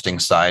investing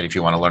side, if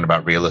you want to learn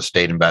about real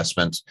estate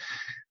investments,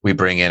 we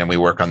bring in and we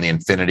work on the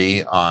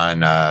Infinity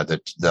on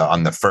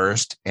the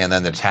first, and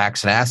then the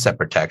tax and asset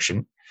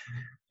protection,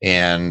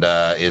 and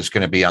is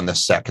going to be on the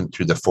 2nd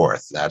through the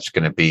 4th. That's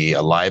going to be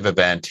a live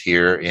event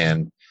here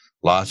in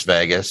Las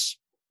Vegas.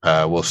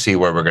 We'll see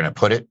where we're going to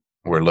put it.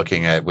 We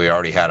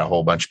already had a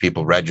whole bunch of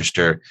people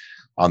register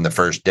on the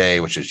first day,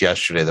 which is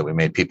yesterday, that we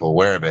made people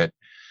aware of it.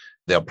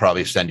 They'll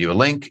probably send you a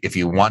link. If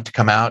you want to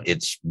come out,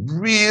 it's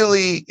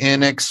really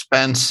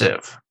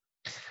inexpensive.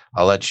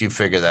 I'll let you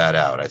figure that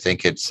out. I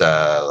think it's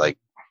I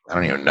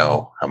don't even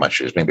know how much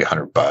it is, maybe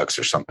 $100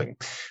 or something.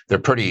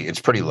 It's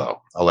pretty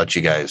low. I'll let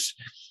you guys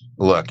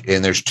look.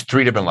 And there's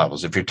 3 different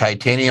levels. If you're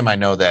titanium, I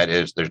know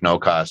there's no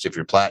cost. If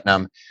you're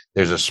platinum,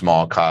 there's a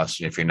small cost.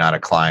 And if you're not a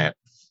client,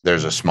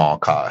 there's a small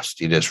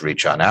cost. You just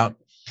reach on out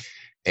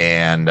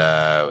and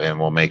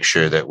we'll make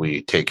sure that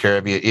we take care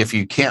of you. If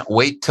you can't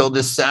wait till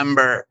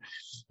December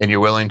and you're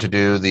willing to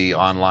do the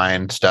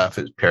online stuff,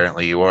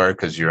 apparently you are,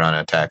 because you're on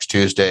a Tax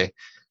Tuesday.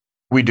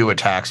 We do a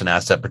tax and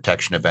asset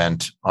protection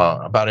event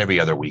about every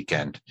other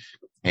weekend.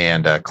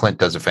 And Clint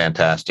does a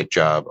fantastic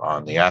job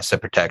on the asset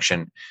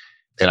protection,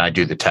 and I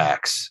do the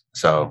tax.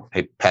 So,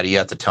 hey, Patty, you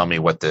have to tell me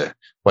what the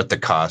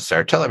costs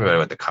are. Tell everybody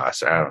what the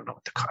costs are. I don't know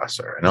what the costs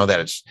are. I know that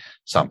it's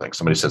something.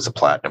 Somebody says the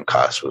platinum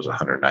cost was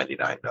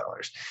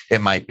 $199. It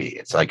might be.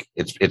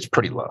 It's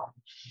pretty low.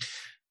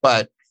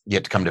 But you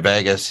get to come to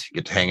Vegas, you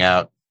get to hang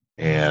out,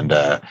 and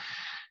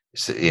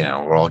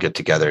we'll all get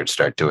together and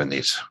start doing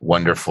these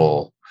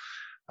wonderful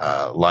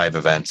live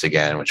events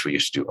again, which we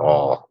used to do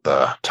all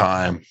the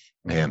time.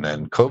 And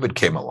then COVID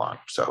came along.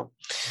 So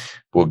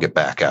we'll get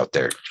back out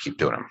there, keep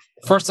doing them.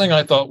 First thing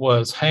I thought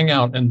was hang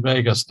out in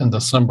Vegas in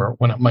December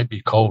when it might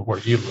be cold where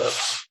you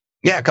live.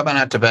 Yeah, coming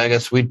out to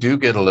Vegas. We do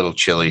get a little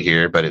chilly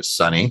here, but it's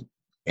sunny.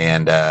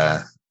 And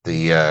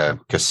the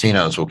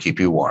casinos will keep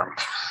you warm.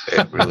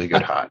 They're really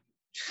good hot.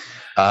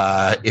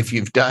 If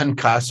you've done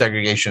cost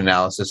segregation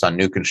analysis on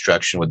new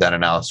construction, would that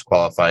analysis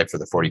qualify for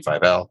the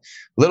 45L? A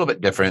little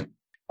bit different.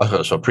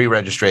 So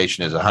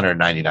pre-registration is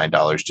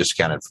 $199,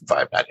 discounted from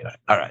 $599.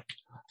 All right.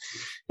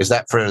 Is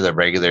that for the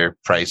regular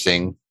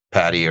pricing,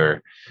 Patty,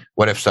 or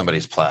what if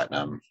somebody's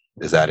platinum?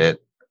 Is that it?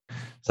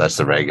 So that's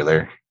the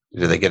regular.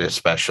 Do they get a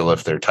special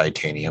if they're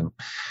titanium?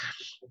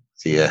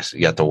 So yes,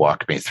 you have to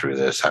walk me through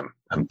this.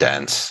 I'm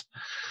dense,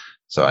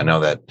 so I know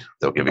that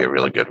they'll give you a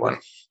really good one.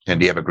 And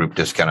do you have a group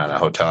discount on a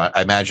hotel?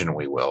 I imagine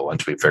we will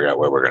once we figure out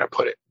where we're going to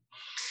put it.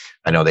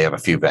 I know they have a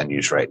few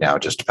venues right now.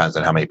 It just depends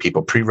on how many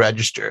people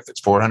pre-register. If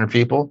it's 400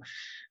 people,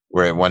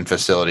 we're in one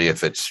facility.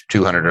 If it's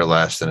 200 or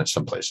less, then it's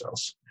someplace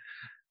else.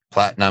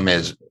 Platinum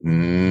is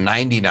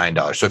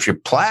 $99. So if you're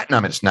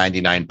platinum, it's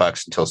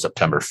 $99 until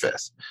September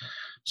 5th.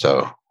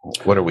 So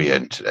what are we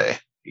in today?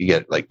 You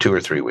get like 2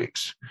 or 3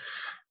 weeks.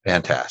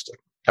 Fantastic.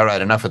 All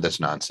right, enough of this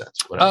nonsense.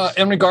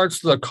 In regards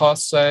to the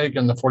cost seg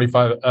and the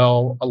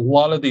 45L, a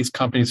lot of these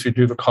companies who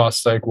do the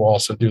cost seg will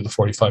also do the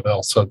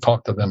 45L. So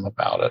talk to them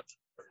about it.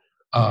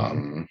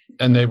 And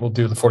they will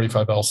do the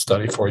 45L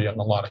study for you in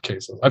a lot of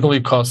cases. I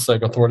believe Cost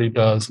Seg Authority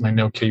does, and I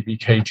know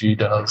KBKG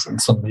does,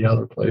 and some of the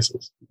other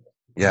places.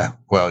 Yeah,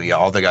 well, yeah,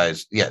 all the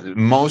guys. Yeah,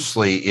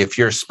 mostly if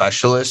you're a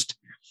specialist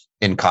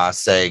in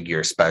cost seg,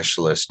 you're a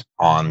specialist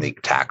on the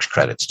tax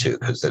credits too,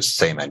 because it's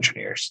the same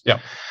engineers. Yeah,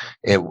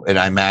 and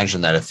I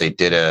imagine that if they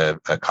did a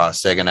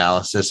cost seg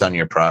analysis on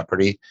your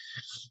property,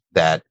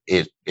 that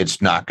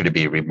it's not going to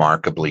be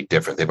remarkably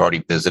different. They've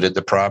already visited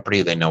the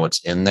property; they know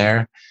what's in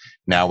there.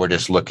 Now we're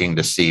just looking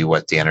to see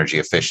what the energy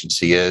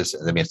efficiency is.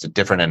 I mean, it's a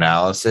different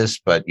analysis,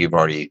 but they've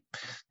already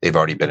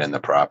been in the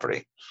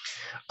property.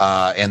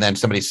 And then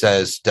somebody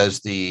says,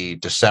 does the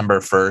December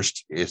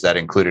 1st, is that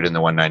included in the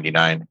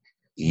 $199?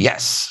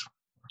 Yes.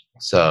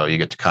 So you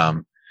get to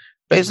come.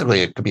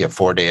 Basically, it could be a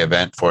 4-day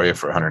event for you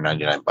for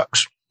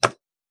 $199.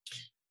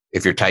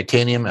 If you're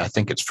titanium, I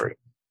think it's free.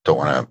 don't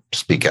want to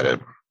speak out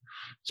of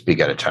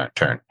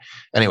turn.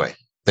 Anyway,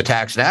 the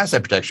tax and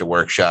asset protection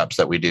workshops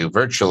that we do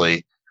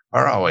virtually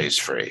are always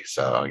free.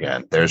 So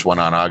again, there's one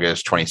on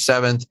August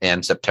 27th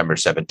and September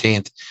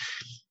 17th.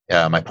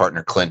 My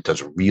partner Clint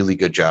does a really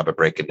good job of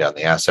breaking down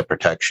the asset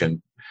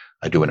protection.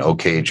 I do an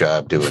okay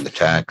job doing the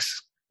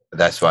tax.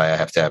 That's why I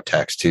have to have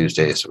Tax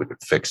Tuesday so we can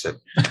fix it.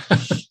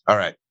 All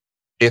right.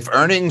 If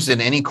earnings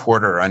in any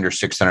quarter are under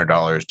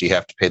 $600, do you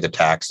have to pay the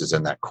taxes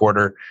in that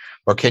quarter,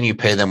 or can you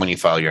pay them when you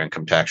file your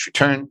income tax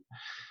return?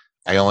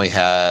 I only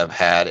have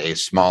had a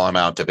small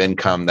amount of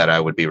income that I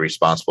would be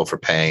responsible for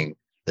paying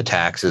the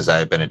taxes.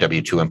 I've been a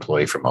W-2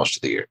 employee for most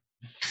of the year.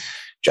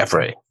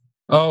 Jeffrey.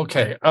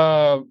 Okay.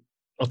 I'll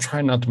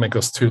try not to make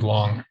this too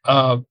long.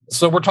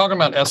 So we're talking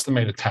about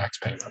estimated tax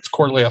payments,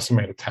 quarterly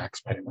estimated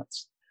tax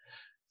payments.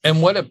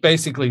 And what it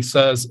basically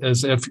says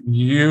is if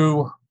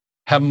you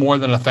have more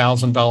than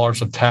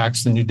 $1,000 of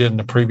tax than you did in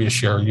the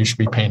previous year, you should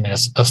be paying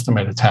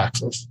estimated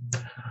taxes.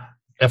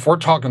 If we're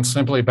talking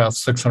simply about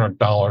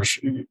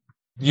 $600,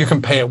 you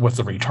can pay it with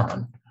the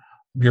return.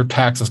 Your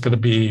tax is going to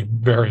be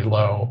very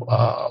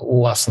low,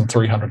 less than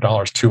 $300,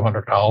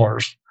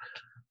 $200,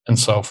 and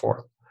so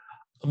forth.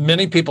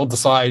 Many people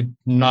decide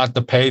not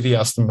to pay the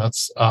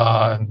estimates,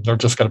 and they're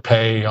just going to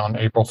pay on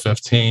April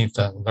 15th,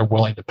 and they're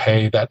willing to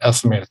pay that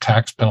estimated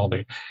tax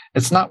penalty.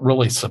 It's not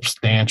really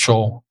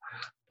substantial.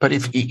 But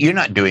if you're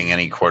not doing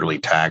any quarterly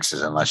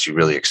taxes unless you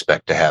really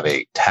expect to have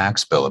a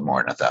tax bill of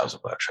more than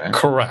 $1,000, right?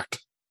 Correct.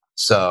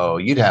 So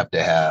you'd have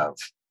to have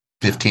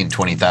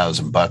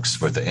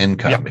 $15,000-$20,000 worth of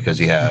income because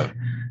you have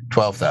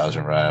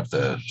 $12,000 right off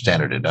the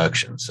standard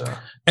deduction. So,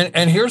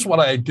 and here's what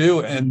I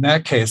do in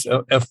that case: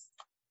 if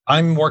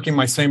I'm working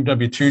my same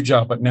W-2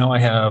 job, but now I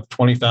have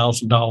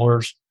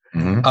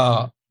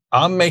 $20,000,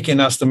 I'm making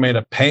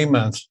estimated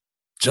payments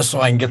just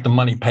so I can get the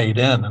money paid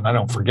in, and I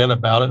don't forget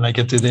about it, and I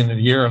get to the end of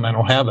the year and I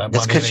don't have that money.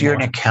 That's because you're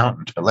an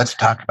accountant. But let's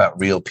talk about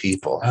real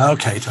people.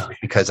 Okay, Tony.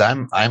 Because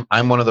I'm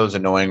one of those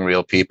annoying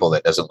real people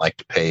that doesn't like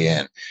to pay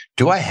in.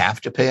 Do I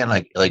have to pay in?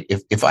 Like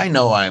if I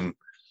know I'm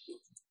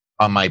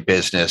on my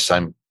business,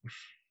 I'm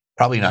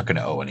probably not going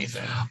to owe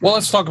anything. Well,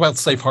 let's talk about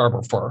safe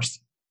harbor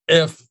first.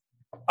 If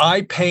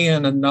I pay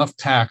in enough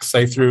tax,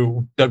 say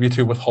through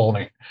W-2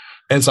 withholding,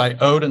 as I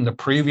owed in the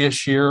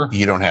previous year,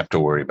 you don't have to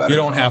worry about it. You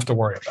don't have to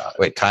worry about it.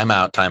 Wait, time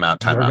out.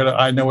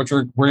 I know where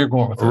you're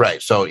going with this.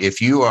 Right. So if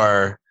you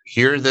are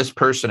here, this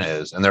person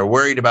is, and they're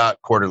worried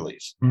about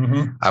quarterlies,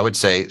 I would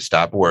say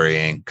stop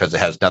worrying because it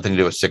has nothing to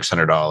do with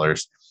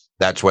 $600.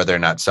 That's whether or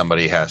not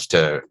somebody has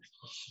to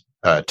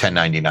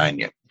 1099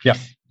 you. Yeah.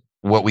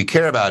 What we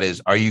care about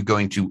is, are you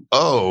going to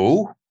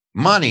owe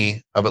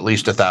money of at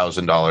least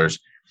 $1,000?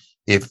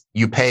 If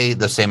you pay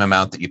the same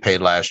amount that you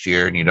paid last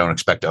year and you don't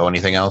expect to owe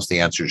anything else, the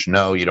answer is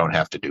no, you don't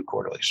have to do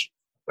quarterlies,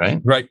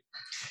 right? Right.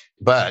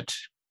 But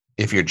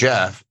if you're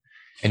Jeff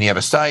and you have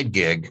a side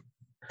gig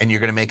and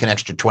you're going to make an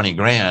extra 20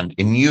 grand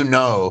and you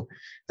know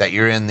that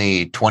you're in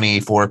the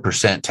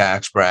 24%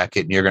 tax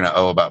bracket and you're going to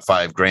owe about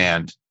 5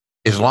 grand,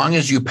 as long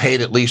as you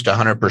paid at least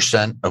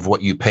 100% of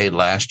what you paid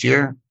last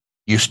year,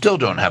 you still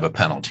don't have a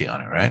penalty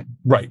on it, right?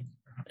 Right.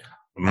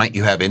 Might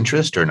you have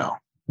interest or no?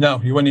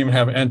 No, you wouldn't even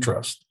have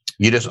interest.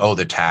 You just owe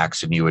the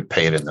tax and you would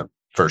pay it in the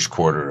first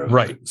quarter.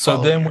 Right.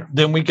 So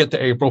then we get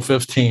to April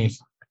 15th.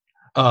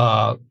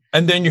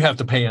 And then you have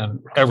to pay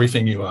in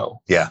everything you owe.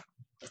 Yeah.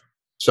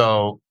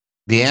 So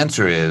the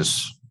answer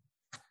is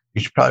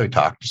you should probably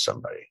talk to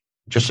somebody.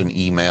 Just an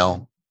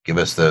email, give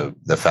us the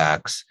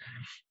facts,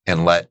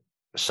 and let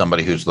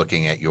somebody who's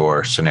looking at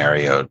your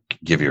scenario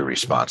give you a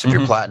response. If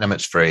you're platinum,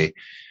 it's free.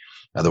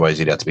 Otherwise,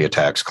 you'd have to be a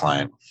tax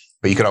client.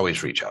 But you could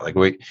always reach out. Like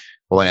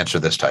we'll answer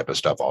this type of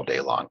stuff all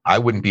day long. I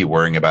wouldn't be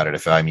worrying about it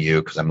if I'm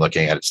you, because I'm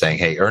looking at it saying,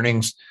 hey,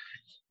 earnings,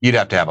 you'd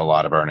have to have a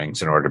lot of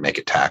earnings in order to make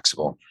it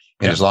taxable.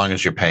 And as long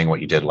as you're paying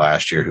what you did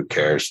last year, who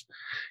cares?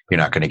 You're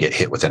not going to get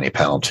hit with any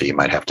penalty. You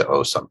might have to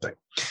owe something.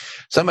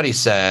 Somebody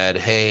said,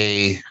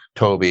 hey,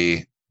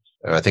 Toby,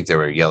 I think they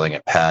were yelling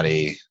at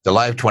Patty. The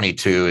Live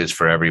 22 is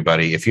for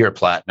everybody. If you're a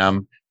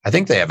platinum, I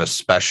think they have a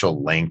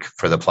special link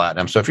for the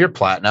platinum. So if you're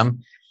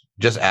platinum,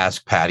 just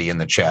ask Patty in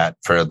the chat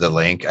for the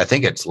link. I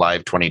think it's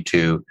Live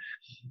 22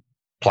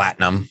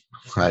 Platinum.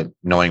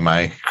 Knowing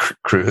my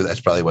crew,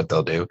 that's probably what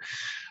they'll do.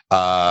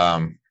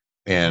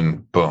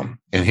 And boom.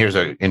 And here's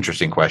an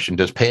interesting question.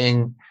 Does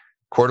paying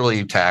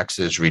quarterly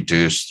taxes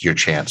reduce your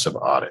chance of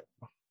audit?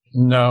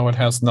 No, it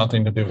has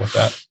nothing to do with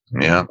that.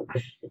 Yeah.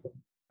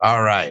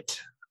 All right.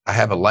 I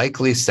have a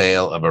likely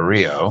sale of a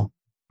REO,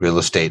 real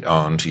estate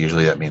owned.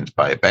 Usually that means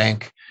by a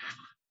bank,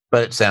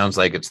 but it sounds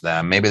like it's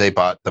them. Maybe they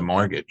bought the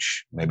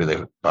mortgage. Maybe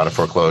they bought a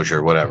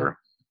foreclosure, whatever,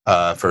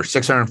 for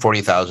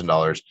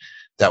 $640,000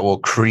 that will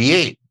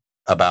create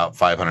about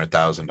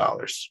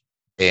 $500,000.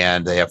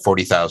 And they have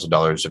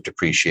 $40,000 of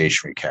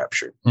depreciation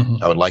recaptured.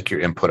 I would like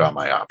your input on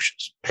my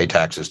options. Pay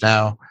taxes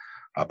now,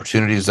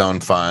 Opportunity Zone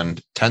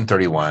Fund,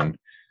 1031,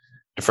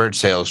 Deferred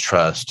Sales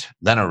Trust,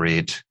 then a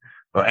REIT,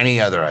 or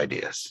any other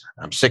ideas.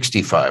 I'm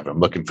 65. I'm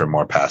looking for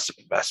more passive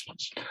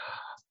investments.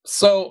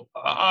 So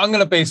I'm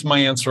going to base my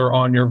answer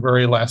on your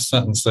very last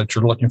sentence that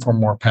you're looking for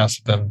more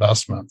passive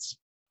investments.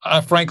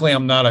 Frankly,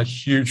 I'm not a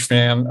huge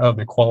fan of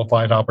the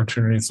qualified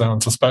opportunity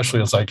zones,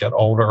 especially as I get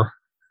older.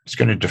 It's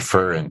going to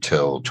defer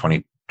until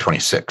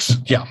 2026.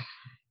 Yeah.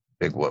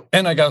 Big whoop.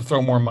 And I got to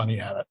throw more money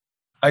at it.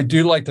 I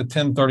do like the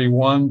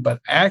 1031, but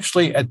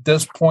actually at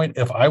this point,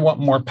 if I want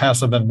more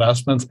passive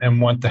investments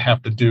and want to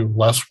have to do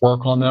less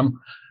work on them,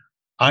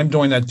 I'm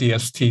doing that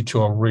DST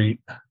to a REIT,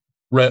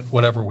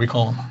 whatever we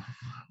call them,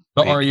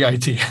 the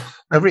REIT.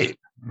 A REIT,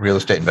 Real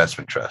Estate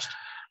Investment Trust.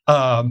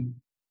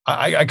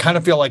 I kind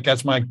of feel like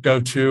that's my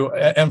go-to,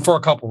 and for a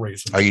couple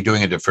reasons. Are you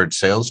doing a deferred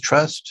sales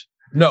trust?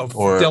 No,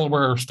 or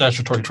Delaware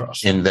Statutory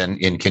Trust. And then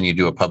can you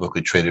do a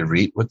publicly traded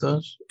REIT with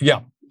those? Yeah.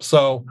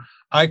 So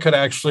I could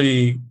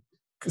actually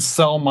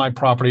sell my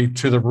property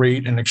to the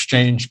REIT in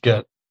exchange,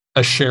 get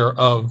a share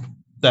of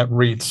that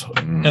REIT's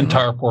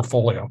entire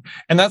portfolio.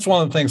 And that's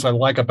one of the things I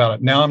like about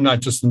it. Now I'm not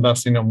just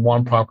investing in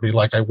one property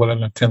like I would in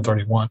a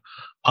 1031.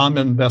 I'm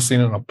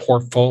investing in a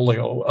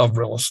portfolio of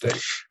real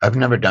estate. I've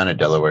never done a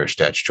Delaware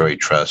Statutory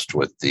Trust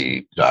with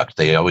the doc.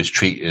 They always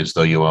treat it as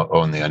though you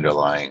own the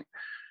underlying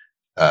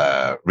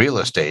real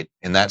estate.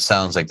 And that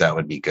sounds like that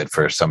would be good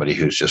for somebody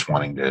who's just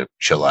wanting to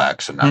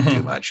chillax and not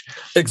do much.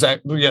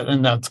 Exactly. Yeah.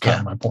 And that's kind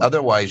of my point.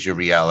 Otherwise, you're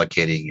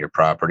reallocating your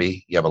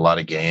property. You have a lot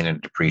of gain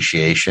and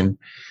depreciation.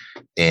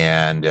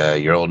 And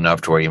you're old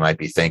enough to where you might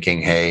be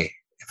thinking, hey,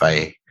 if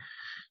I,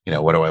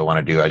 what do I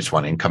want to do? I just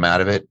want income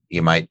out of it.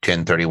 You might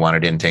 1031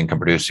 it into income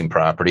producing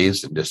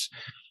properties, and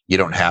you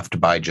don't have to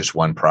buy just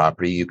one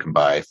property. You can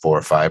buy 4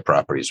 or 5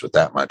 properties with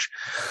that much,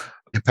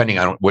 depending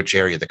on which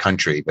area of the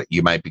country. But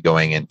you might be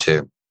going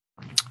into,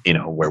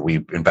 where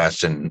we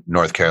invest in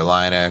North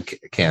Carolina,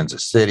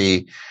 Kansas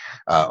City,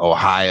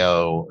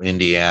 Ohio,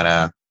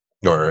 Indiana,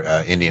 or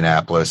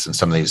Indianapolis, and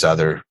some of these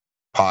other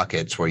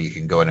pockets where you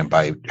can go in and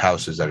buy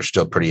houses that are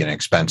still pretty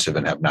inexpensive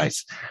and have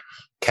nice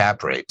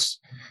cap rates.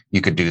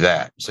 You could do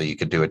that. So you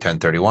could do a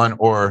 1031,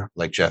 or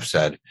like Jeff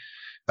said,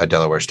 a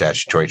Delaware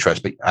Statutory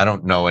Trust. But I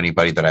don't know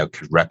anybody that I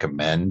could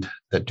recommend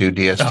that do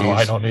DSTs. No,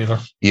 I don't either.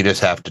 You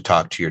just have to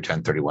talk to your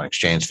 1031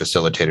 exchange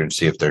facilitator and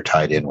see if they're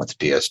tied in with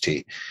the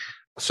DST.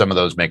 Some of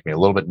those make me a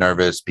little bit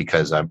nervous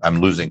because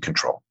I'm losing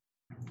control.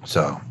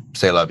 So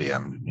say la vie,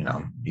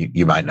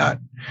 you might not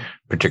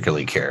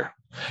particularly care.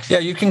 Yeah,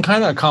 you can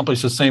kind of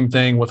accomplish the same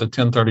thing with a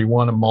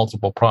 1031 and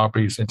multiple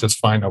properties and just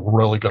find a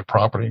really good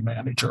property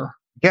manager.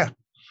 Yeah.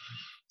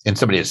 And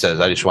somebody that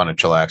says, I just want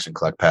to chillax and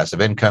collect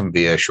passive income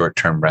via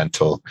short-term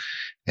rental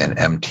and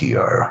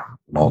MTR,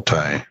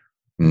 whatever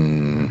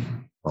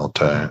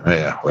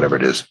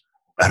it is.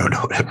 I don't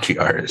know what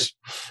MTR is.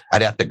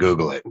 I'd have to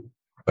Google it,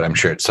 but I'm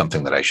sure it's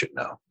something that I should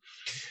know.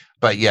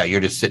 But yeah, you're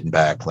just sitting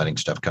back, letting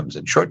stuff comes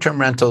in. Short-term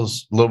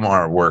rentals, a little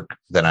more work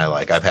than I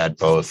like. I've had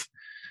both.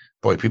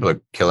 Boy, people are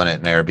killing it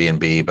in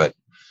Airbnb, but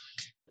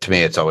to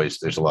me, it's always,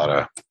 there's a lot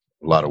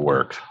of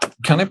work.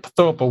 Can I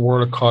throw up a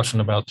word of caution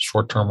about the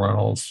short-term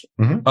rentals?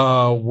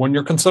 When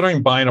you're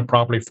considering buying a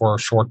property for a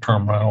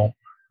short-term rental,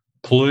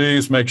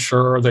 please make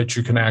sure that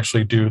you can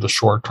actually do the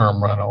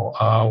short-term rental.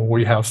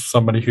 We have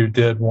somebody who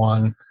did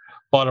one,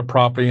 bought a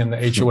property, and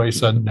the HOA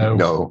said no.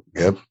 No.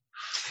 Yep.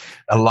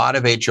 A lot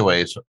of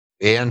HOAs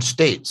and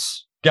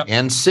states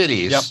and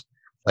cities.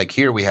 Like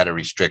here, we had a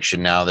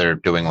restriction. Now they're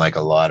doing like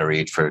a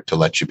lottery to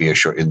let you be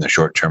in the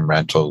short-term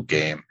rental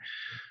game.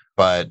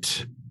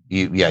 But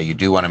you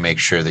do want to make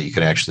sure that you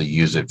can actually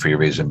use it for your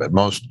reason. But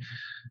most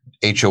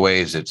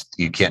HOAs,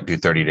 you can't do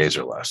 30 days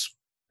or less.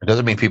 It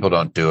doesn't mean people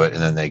don't do it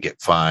and then they get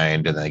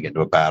fined and then they get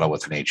into a battle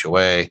with an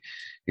HOA.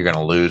 You're going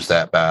to lose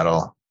that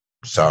battle.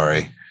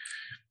 Sorry.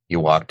 You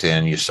walked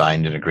in, you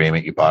signed an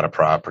agreement, you bought a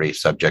property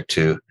subject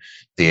to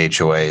the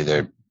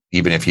HOA.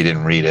 Even if you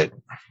didn't read it,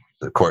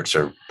 the courts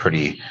are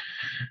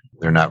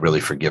they're not really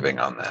forgiving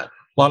on that.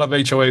 A lot of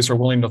HOAs are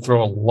willing to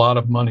throw a lot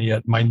of money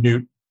at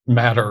minute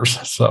matters.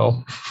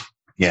 So,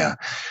 yeah.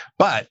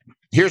 But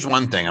here's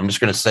one thing. I'm just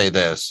going to say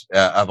this.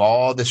 Of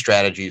all the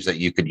strategies that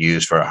you could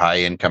use for a high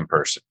income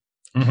person,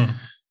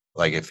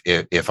 like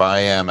if I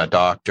am a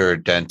doctor,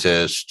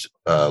 dentist,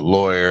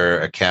 lawyer,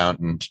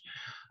 accountant,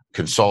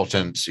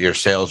 consultant, your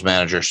sales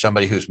manager,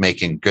 somebody who's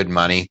making good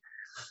money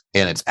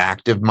and it's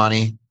active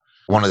money,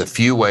 one of the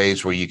few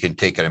ways where you can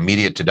take an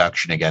immediate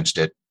deduction against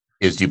it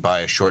is you buy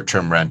a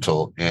short-term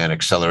rental and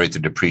accelerate the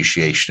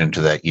depreciation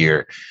into that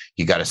year.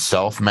 You got to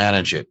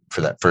self-manage it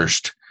for that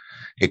first.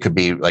 It could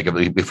be like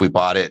if we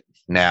bought it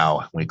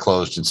now, we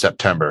closed in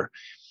September,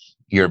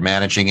 you're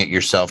managing it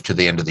yourself to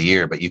the end of the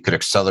year, but you could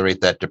accelerate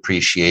that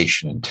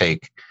depreciation and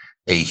take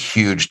a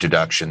huge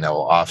deduction that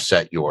will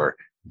offset your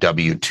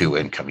W-2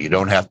 income. You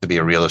don't have to be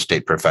a real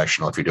estate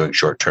professional if you're doing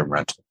short-term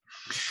rental.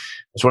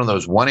 It's one of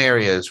those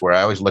areas where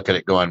I always look at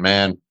it going,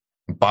 man,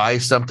 buy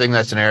something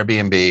that's an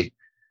Airbnb,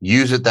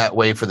 use it that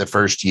way for the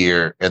first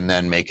year, and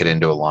then make it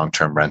into a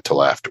long-term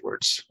rental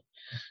afterwards.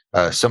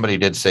 Somebody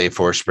did say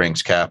Four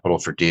Springs Capital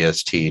for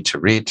DST to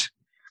REIT.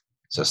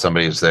 So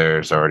somebody's there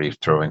is already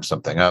throwing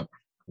something up.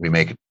 We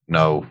make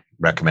no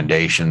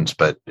recommendations,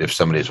 but if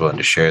somebody's willing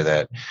to share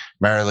that,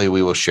 merrily,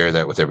 we will share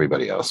that with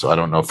everybody else. So I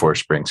don't know Four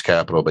Springs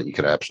Capital, but you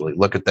could absolutely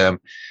look at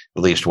them.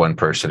 At least one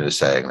person is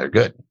saying they're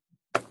good.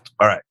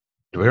 All right.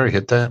 Did we already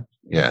hit that?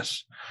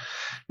 Yes.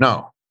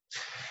 No.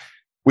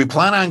 We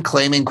plan on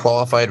claiming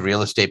qualified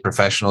real estate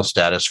professional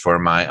status for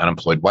my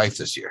unemployed wife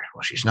this year.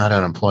 Well, she's not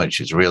unemployed.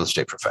 She's a real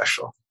estate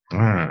professional.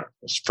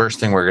 It's the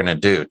first thing we're going to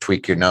do,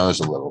 tweak your nose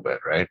a little bit,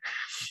 right?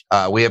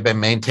 We have been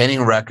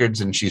maintaining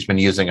records, and she's been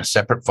using a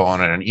separate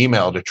phone and an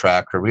email to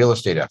track her real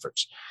estate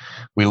efforts.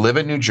 We live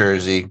in New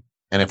Jersey,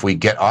 and if we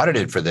get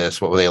audited for this,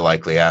 what will they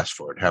likely ask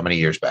for? How many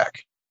years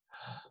back?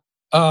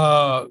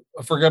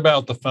 Forget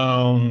about the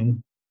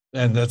phone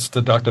and its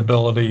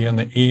deductibility and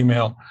the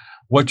email.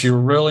 What you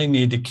really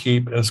need to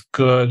keep is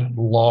good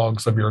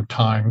logs of your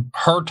time,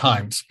 her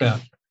time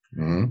spent,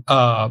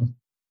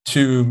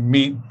 to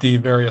meet the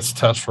various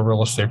tests for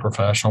real estate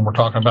professional. We're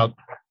talking about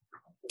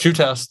 2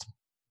 tests.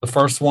 The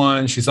first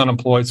one, she's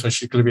unemployed, so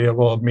she's going to be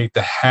able to meet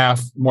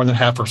more than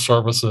half her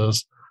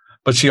services.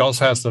 But she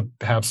also has to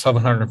have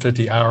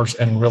 750 hours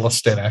in real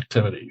estate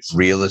activities.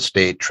 Real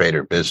estate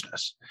trader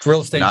business.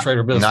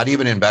 Trader business. Not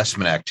even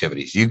investment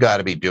activities. You got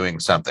to be doing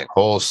something,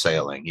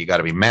 wholesaling. You got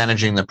to be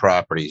managing the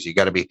properties. You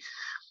got to be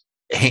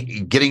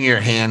getting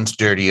your hands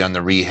dirty on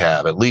the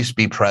rehab, at least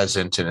be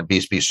present and at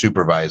least be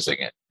supervising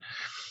it.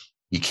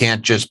 You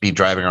can't just be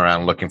driving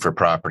around looking for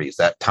properties.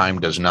 That time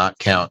does not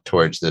count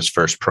towards this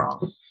first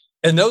prong.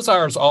 And those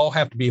hours all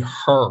have to be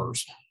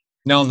hers.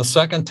 Now, in the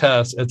second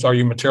test, it's are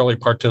you materially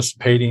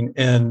participating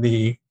in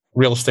the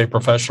real estate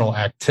professional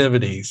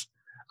activities?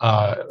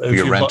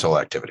 Your rental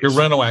activities. Your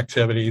rental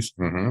activities.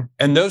 Mm-hmm.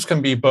 And those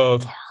can be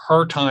both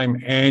her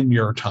time and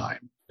your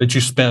time that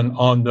you spend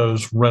on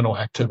those rental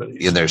activities.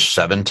 Yeah, there's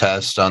 7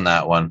 tests on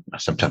that one. I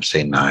sometimes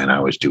say 9. I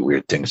always do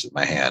weird things with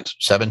my hands.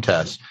 7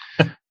 tests.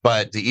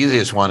 But the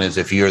easiest one is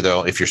if you're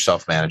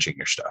self-managing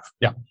your stuff.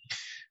 Yeah.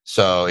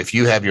 So if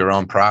you have your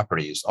own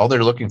properties, all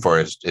they're looking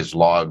for is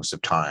logs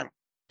of time.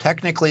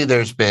 Technically,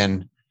 there's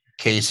been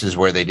cases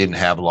where they didn't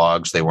have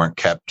logs. They weren't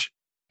kept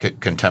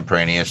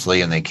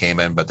contemporaneously, and they came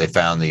in, but they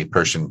found the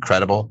person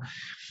credible.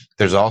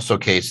 There's also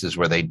cases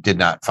where they did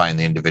not find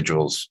the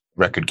individual's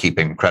record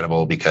keeping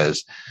credible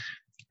because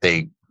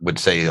they would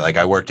say, like,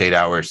 I worked 8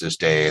 hours this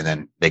day, and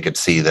then they could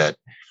see that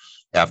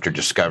after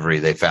discovery,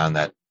 they found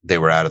that they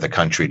were out of the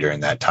country during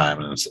that time,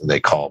 and they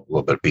call a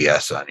little bit of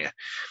BS on you.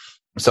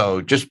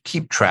 So just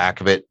keep track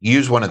of it.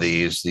 Use one of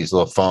these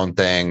little phone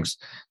things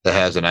that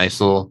has a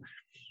nice little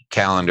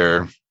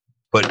calendar,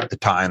 put the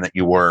time that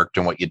you worked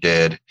and what you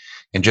did,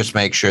 and just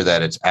make sure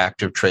that it's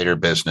active trader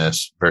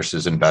business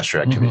versus investor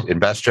activity. Mm-hmm.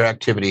 Investor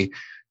activity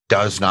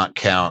does not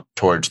count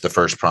towards the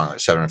first prong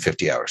at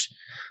 750 hours,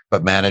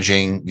 but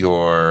managing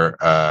your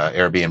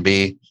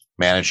Airbnb,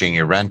 managing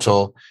your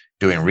rental,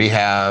 doing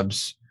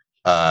rehabs,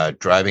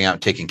 driving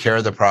out, taking care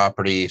of the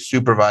property,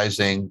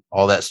 supervising,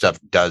 all that stuff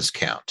does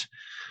count.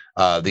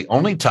 The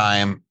only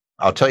time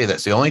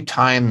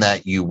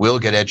that you will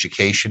get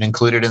education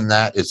included in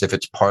that is if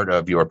it's part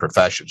of your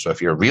profession. So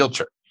if you're a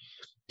realtor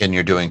and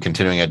you're doing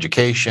continuing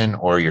education,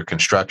 or your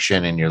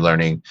construction and you're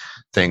learning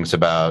things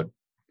about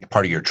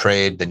part of your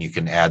trade, then you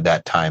can add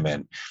that time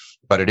in.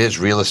 But it is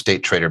real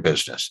estate trader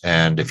business.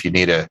 And if you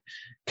need a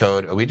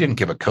code, we didn't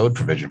give a code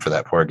provision for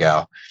that poor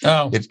gal.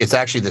 Oh. It's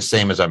actually the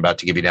same as I'm about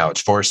to give you now.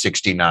 It's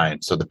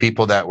 469. So the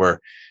people that were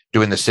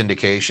doing the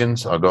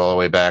syndications, I'll go all the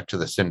way back to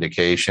the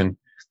syndication.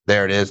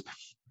 There it is.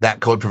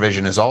 That code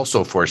provision is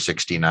also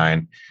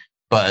 469,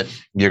 but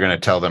you're going to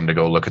tell them to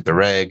go look at the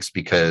regs,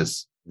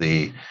 because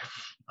the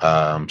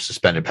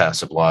suspended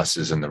passive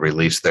losses and the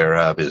release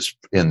thereof is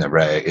in the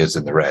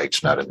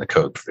regs, not in the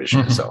code provision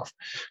itself.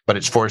 But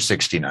it's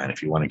 469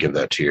 if you want to give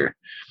that to your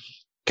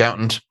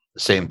accountant.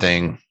 Same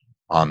thing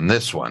on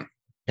this one.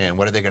 And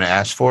what are they going to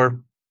ask for?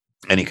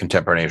 Any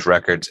contemporaneous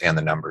records and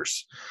the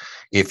numbers.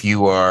 If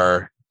you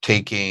are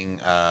taking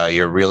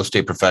your real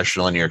estate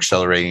professional and you're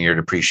accelerating your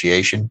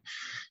depreciation,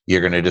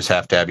 you're going to just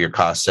have to have your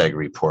cost seg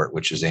report,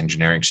 which is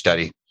engineering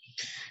study,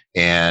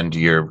 and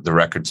the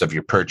records of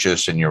your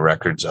purchase and your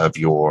records of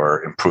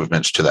your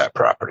improvements to that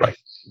property. Right.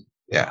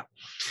 Yeah.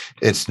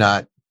 It's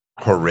not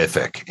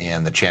horrific,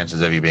 and the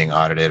chances of you being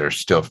audited are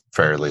still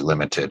fairly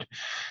limited.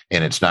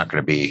 And it's not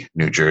going to be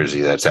New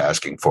Jersey that's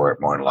asking for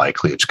it. More than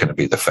likely, it's going to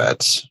be the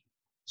feds.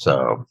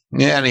 So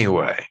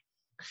anyway.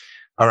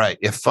 All right.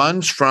 If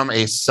funds from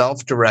a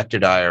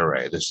self-directed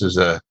IRA, this is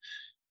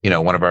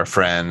one of our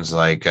friends,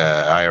 like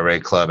IRA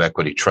Club,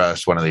 Equity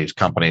Trust, one of these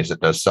companies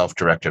that does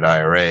self-directed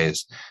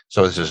IRAs.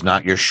 So this is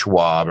not your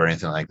Schwab or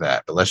anything like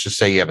that. But let's just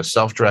say you have a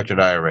self-directed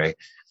IRA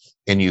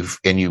and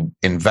you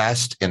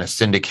invest in a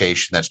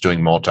syndication that's doing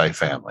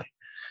multifamily,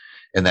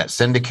 and that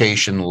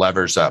syndication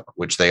levers up,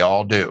 which they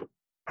all do,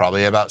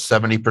 probably about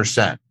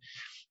 70%.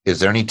 Is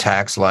there any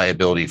tax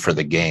liability for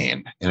the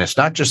gain? And it's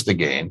not just the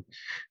gain.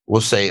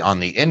 We'll say on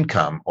the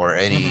income or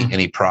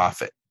any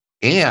profit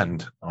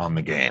and on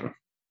the gain.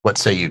 What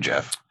say you,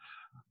 Jeff?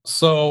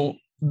 So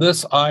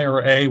this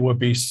IRA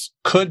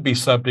could be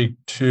subject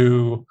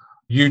to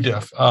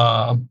UDIF.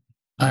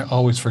 I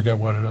always forget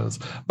what it is,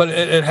 but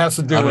it has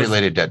to do with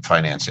unrelated debt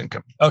finance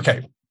income.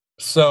 Okay.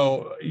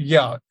 So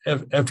yeah,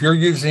 if you're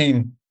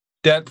using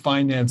debt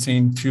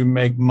financing to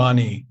make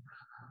money,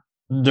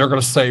 they're going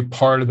to say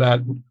part of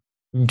that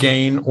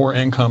gain or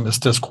income is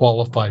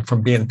disqualified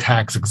from being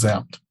tax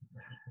exempt.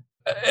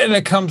 And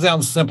it comes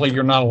down to simply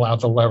you're not allowed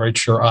to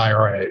leverage your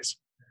IRAs.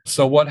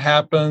 So what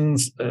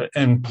happens,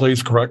 and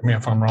please correct me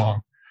if I'm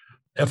wrong,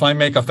 if I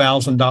make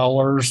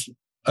 $1,000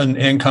 in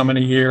income in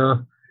a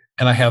year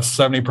and I have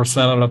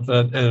 70% of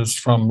that is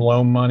from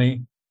loan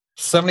money,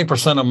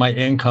 70% of my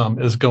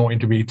income is going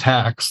to be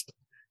taxed.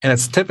 And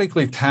it's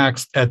typically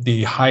taxed at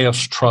the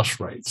highest trust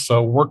rate.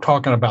 So we're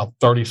talking about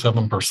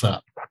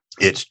 37%.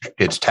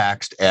 It's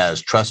taxed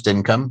as trust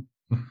income.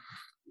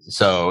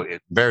 So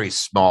it's very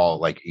small.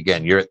 Like,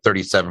 again, you're at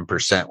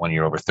 37% when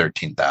you're over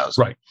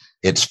 13,000. Right.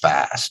 It's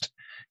fast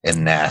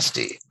and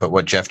nasty. But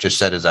what Jeff just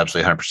said is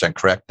absolutely 100%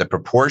 correct. The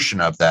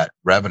proportion of that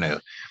revenue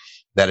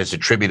that is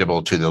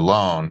attributable to the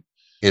loan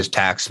is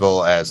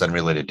taxable as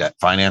unrelated debt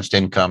financed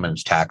income, and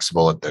it's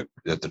taxable at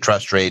the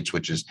trust rates,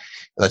 which is,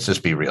 let's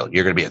just be real,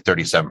 you're going to be at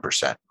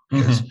 37%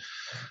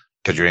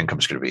 because your income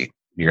is going to be,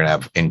 you're going to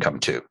have income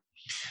too.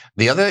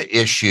 The other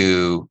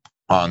issue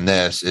on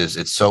this is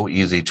it's so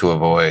easy to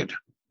avoid.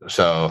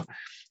 So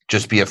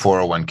just be a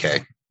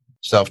 401k,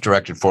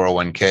 self-directed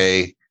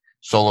 401k,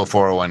 solo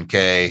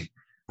 401k,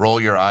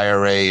 roll your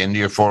IRA into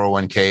your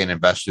 401k and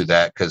invest through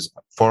that, because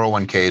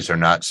 401ks are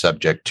not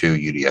subject to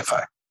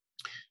UDFI.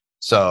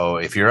 So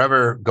if you're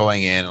ever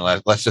going in,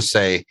 let's just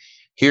say,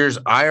 here's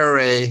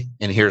IRA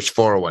and here's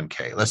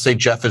 401k. Let's say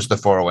Jeff is the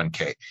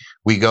 401k.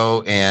 We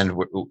go and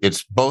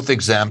it's both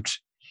exempt.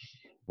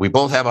 We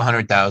both have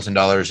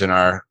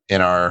 $100,000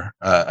 in our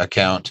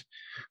account.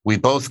 We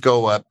both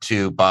go up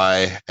to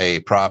buy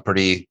a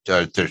property.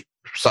 There's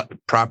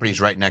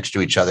properties right next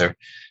to each other,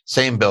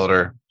 same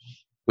builder.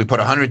 We put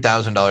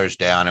 $100,000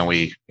 down and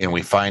we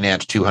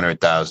finance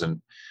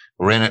 $200,000.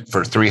 We're in it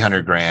for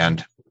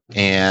 $300,000,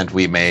 and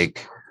we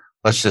make,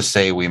 let's just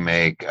say we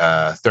make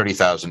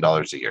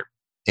 $30,000 a year.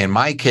 In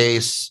my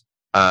case,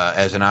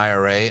 as an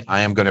IRA,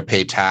 I am going to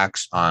pay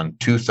tax on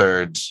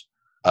 2/3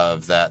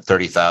 of that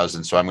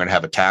 $30,000. So I'm going to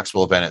have a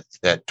taxable event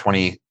at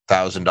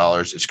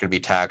 $20,000. It's going to be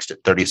taxed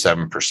at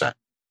 37%,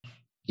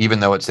 even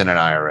though it's in an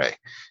IRA.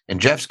 In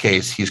Jeff's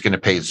case, he's going to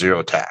pay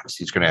zero tax.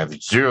 He's going to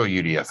have zero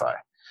UDFI.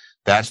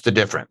 That's the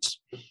difference.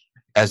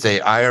 As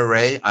a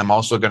IRA, I'm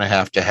also going to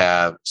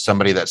have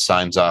somebody that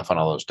signs off on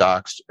all those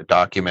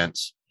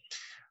documents,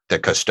 the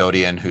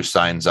custodian who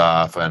signs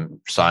off and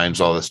signs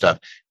all this stuff.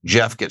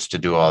 Jeff gets to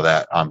do all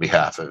that on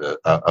behalf of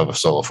a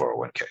solo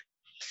 401k.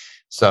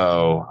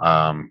 So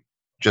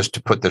just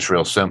to put this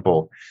real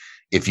simple,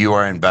 if you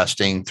are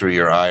investing through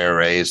your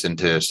IRAs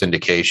into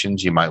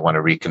syndications, you might want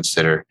to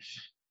reconsider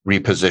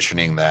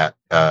repositioning that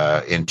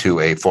into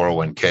a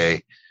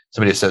 401k.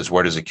 Somebody says,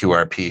 where does a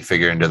QRP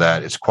figure into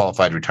that? It's a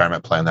qualified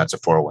retirement plan. That's a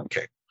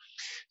 401k.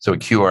 So a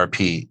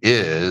QRP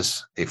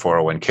is a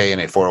 401k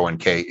and a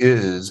 401k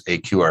is a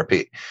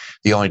QRP.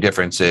 The only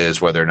difference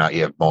is whether or not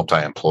you have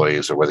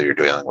multi-employees or whether you're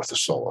dealing with a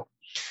solo.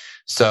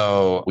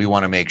 So we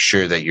want to make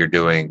sure that you're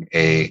doing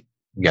a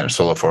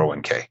solo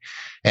 401k.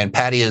 And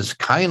Patty is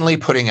kindly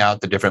putting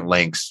out the different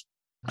links.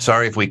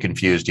 Sorry if we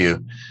confused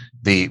you.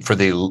 For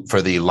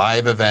the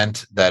live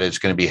event that is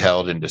going to be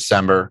held in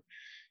December,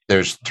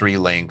 there's 3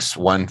 links.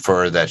 One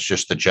for that's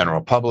just the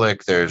general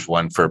public. There's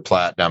one for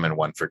platinum and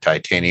one for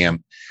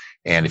titanium.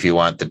 And if you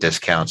want the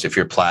discounts, if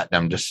you're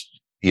platinum,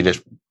 you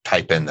just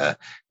type in the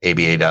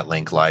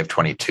aba.link live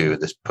 22.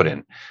 Just put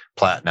in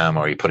platinum,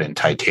 or you put in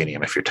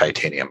titanium if you're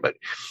titanium. But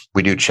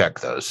we do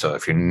check those. So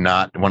if you're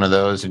not one of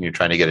those and you're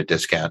trying to get a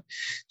discount,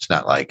 it's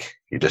not like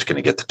you're just going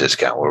to get the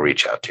discount. We'll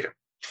reach out to you.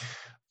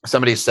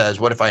 Somebody says,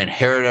 what if I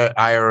inherit an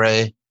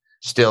IRA?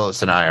 Still,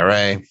 it's an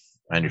IRA.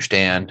 I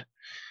understand.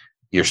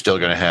 You're still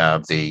going to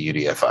have the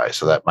UDFI.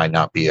 So that might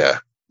not be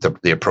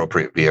the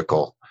appropriate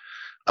vehicle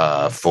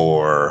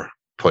for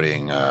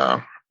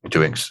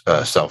doing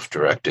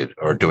self-directed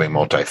or doing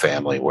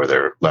multifamily where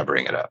they're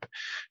levering it up.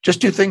 Just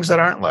do things that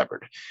aren't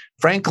levered.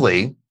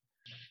 Frankly,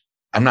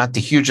 I'm not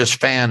the hugest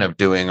fan of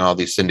doing all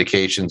these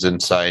syndications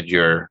inside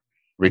your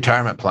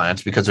retirement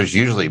plans because there's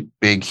usually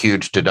big,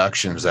 huge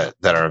deductions that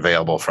are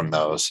available from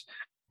those.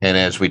 And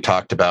as we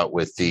talked about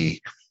with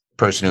the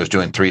person who was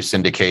doing 3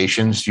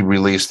 syndications, you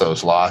release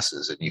those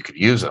losses and you could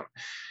use them.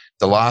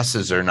 The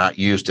losses are not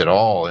used at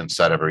all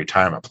inside of a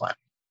retirement plan.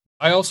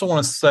 I also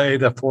want to say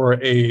that for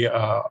a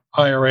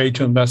IRA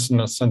to invest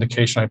in a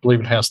syndication, I believe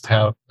it has to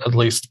have at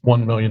least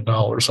 $1 million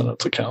in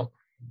its account.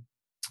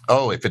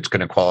 Oh, if it's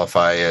going to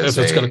qualify as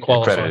a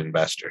accredited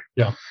investor.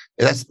 Yeah.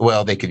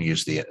 They can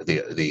use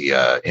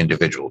the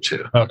individual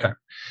too. Okay.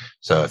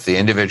 So if the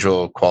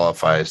individual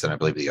qualifies, then I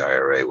believe the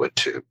IRA would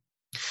too.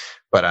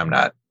 But I'm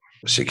not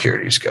a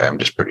securities guy. I'm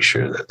just pretty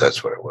sure that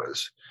that's what it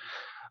was.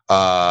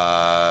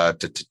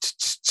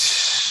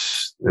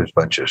 There's a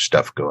bunch of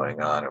stuff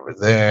going on over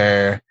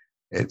there.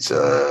 It's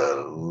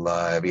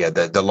live. Yeah,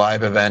 the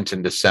live event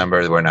in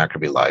December, we're not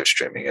going to be live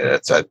streaming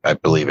it. I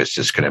believe it's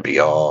just going to be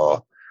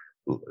all,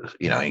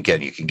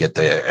 again, you can get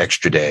the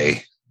extra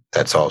day.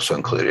 That's also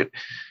included.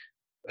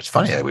 It's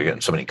funny that we're getting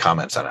so many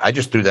comments on it. I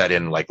just threw that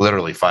in like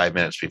literally 5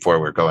 minutes before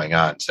we're going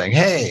on saying,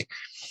 hey,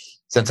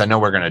 since I know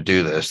we're going to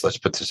do this, let's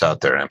put this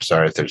out there. And I'm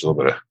sorry if there's a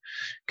little bit of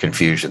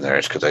confusion there.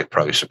 It's because I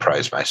probably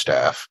surprised my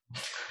staff.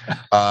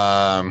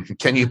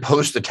 Can you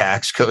post the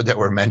tax code that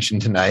were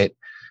mentioned tonight?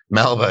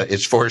 Melva,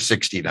 it's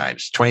 469.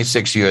 It's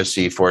 26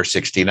 USC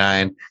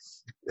 469.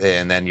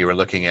 And then you were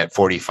looking at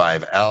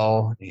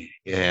 45L,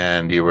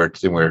 and we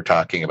were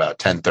talking about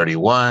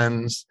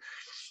 1031s.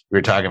 We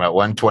were talking about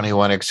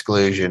 121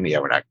 exclusion. Yeah,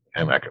 I'm not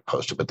going to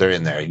post it, but they're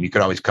in there. You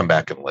can always come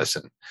back and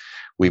listen.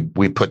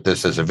 We put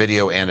this as a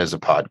video and as a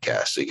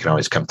podcast, so you can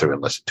always come through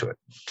and listen to it.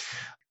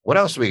 What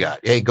else we got?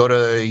 Hey, go to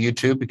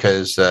YouTube,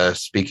 because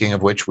speaking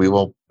of which, you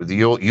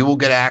will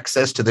get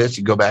access to this.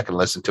 You go back and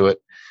listen to it.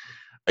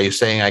 Are you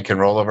saying I can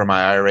roll over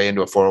my IRA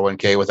into a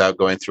 401k without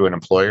going through an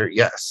employer?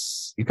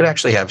 Yes. You could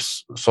actually have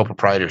sole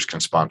proprietors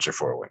can sponsor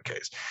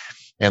 401ks.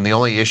 And the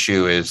only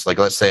issue is, like,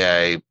 let's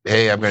say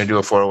I'm going to do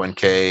a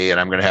 401k and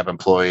I'm going to have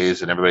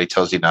employees and everybody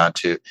tells you not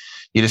to.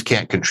 You just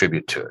can't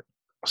contribute to it.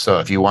 So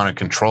if you want to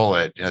control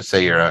it,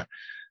 say you're a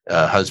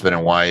husband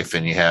and wife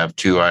and you have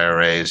 2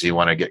 IRAs, you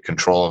want to get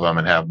control of them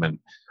and have them in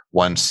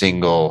one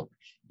single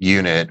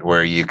unit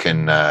where you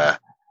can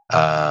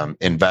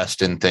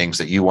invest in things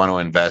that you want to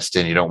invest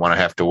in. You don't want to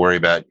have to worry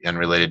about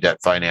unrelated debt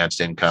financed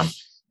income.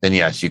 Then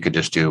yes, you could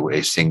just do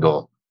a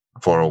single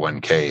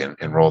 401k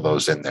and roll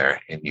those in there.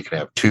 And you can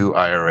have 2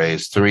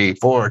 IRAs, 3,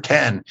 4,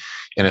 10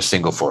 in a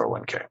single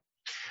 401k.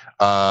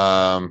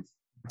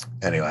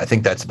 Anyway, I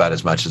think that's about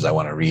as much as I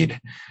want to read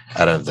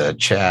out of the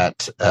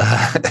chat.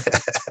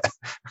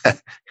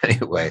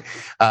 Anyway,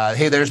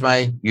 hey, there's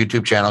my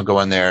YouTube channel. Go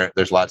in there.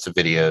 There's lots of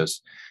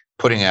videos,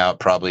 putting out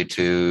probably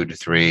 2 to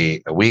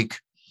 3 a week,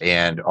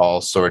 and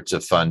all sorts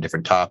of fun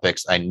different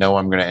topics. I know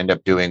I'm going to end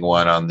up doing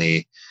one on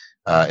the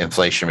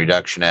Inflation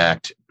Reduction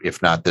Act,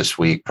 if not this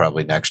week,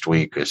 probably next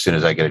week, as soon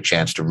as I get a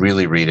chance to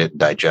really read it and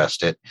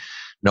digest it.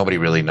 Nobody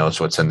really knows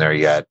what's in there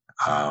yet.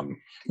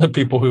 The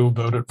people who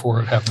voted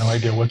for it have no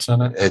idea what's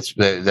in it. It's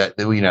that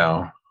we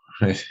know,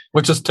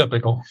 which is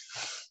typical.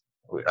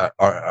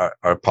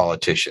 Our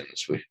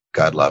politicians,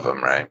 God love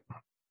them, right?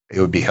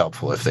 It would be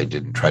helpful if they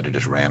didn't try to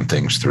just ram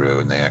things through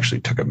and they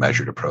actually took a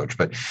measured approach.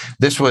 But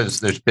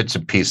there's bits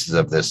and pieces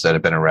of this that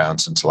have been around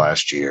since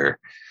last year.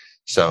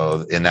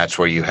 So, and that's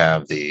where you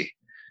have the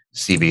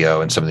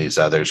CBO and some of these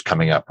others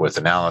coming up with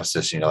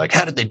analysis. And you're like,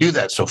 how did they do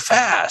that so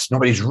fast?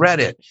 Nobody's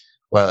read it.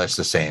 Well, it's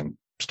the same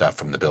stuff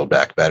from the Build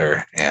Back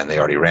Better, and they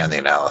already ran the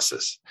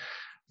analysis.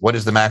 What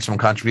is the maximum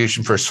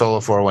contribution for a solo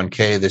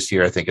 401k this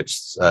year? I think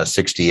it's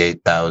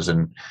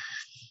 68,000.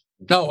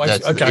 No,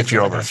 if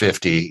you're over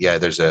 50, yeah,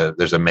 there's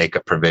a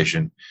makeup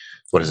provision.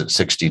 What is it,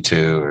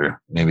 62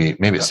 or maybe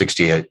it's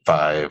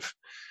 68.5?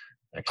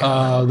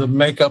 The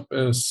makeup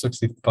is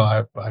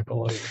 65, I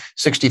believe.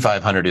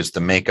 6,500 is the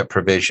makeup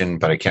provision,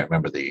 but I can't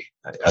remember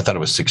I thought it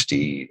was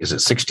 60. Is it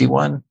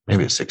 61?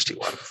 Maybe it's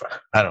 61.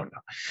 I don't know.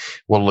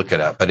 We'll look it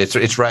up, but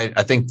it's right.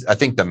 I think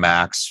the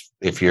max,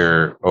 if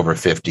you're over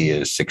 50,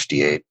 is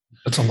 68.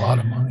 That's a lot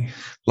of money.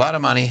 A lot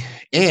of money.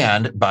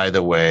 And by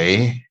the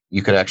way,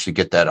 you could actually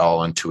get that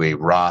all into a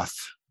Roth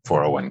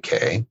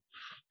 401k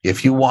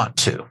if you want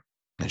to.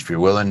 If you're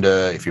willing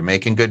to, if you're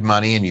making good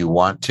money and you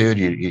want to,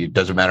 it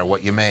doesn't matter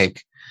what you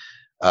make,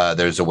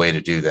 there's a way to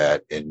do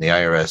that. And the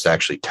IRS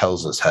actually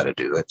tells us how to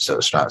do it. So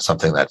it's not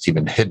something that's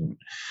even hidden.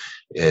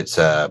 It's,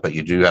 but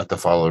you do have to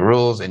follow the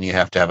rules, and you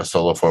have to have a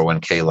solo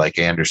 401k like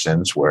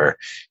Anderson's where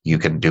you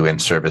can do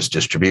in-service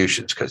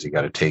distributions, because you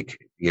got to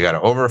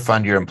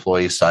overfund your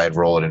employee side,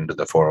 roll it into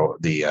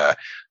the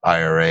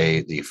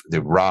IRA,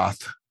 the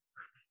Roth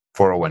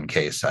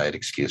 401k side,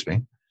 excuse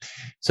me.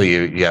 So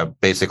you have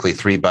basically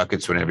 3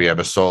 buckets. Whenever you have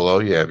a solo,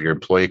 you have your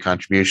employee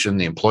contribution,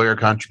 the employer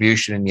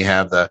contribution, and you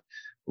have the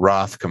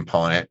Roth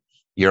component.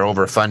 You're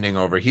overfunding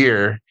over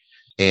here,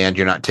 and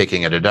you're not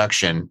taking a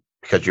deduction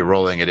because you're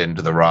rolling it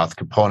into the Roth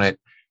component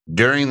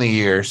during the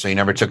year. So you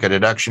never took a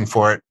deduction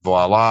for it.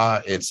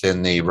 Voila, it's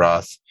in the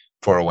Roth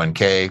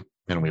 401k,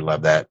 and we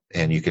love that.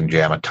 And you can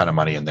jam a ton of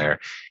money in there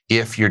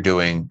if you're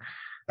doing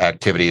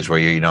activities where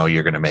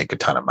you're going to make a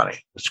ton of money.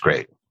 It's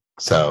great.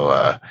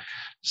 So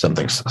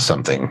something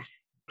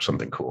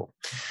cool.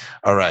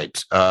 All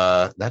right.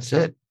 That's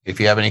it. If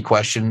you have any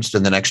questions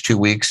in the next 2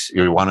 weeks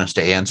you want us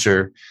to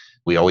answer,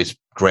 we always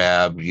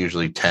grab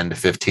usually 10 to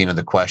 15 of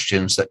the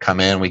questions that come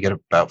in. We get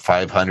about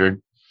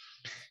 500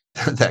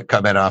 that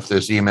come in off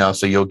this email.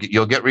 So you'll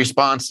get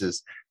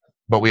responses,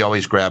 but we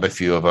always grab a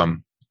few of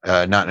them,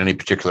 not in any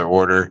particular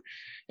order.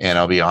 And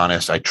I'll be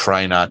honest, I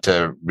try not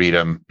to read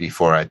them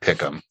before I pick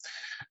them.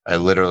 I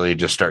literally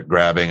just start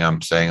grabbing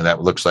them, saying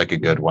that looks like a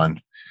good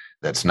one.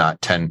 That's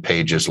not 10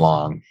 pages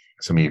long.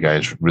 Some of you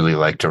guys really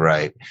like to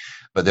write,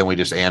 but then we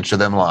just answer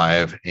them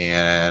live,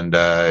 and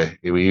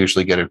we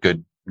usually get a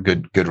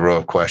good row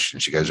of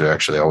questions. You guys are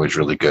actually always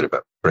really good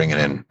about bringing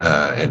in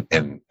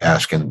and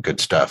asking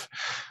good stuff.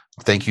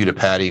 Thank you to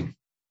Patty,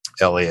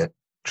 Elliot,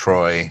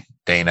 Troy,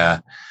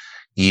 Dana,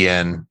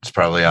 Ian is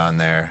probably on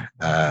there.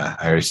 I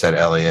already said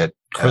Elliot.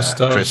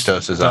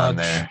 Christos is Dutch. On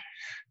there.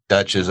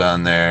 Dutch is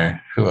on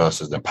there. Who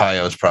else is there?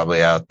 Pio's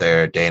probably out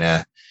there.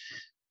 Dana.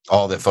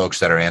 All the folks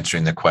that are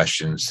answering the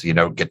questions, you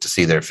don't get to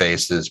see their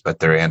faces, but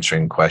they're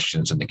answering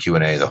questions in the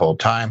Q&A the whole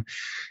time.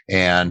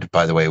 And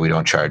by the way, we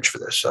don't charge for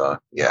this. So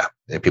yeah,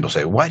 people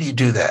say, why do you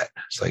do that?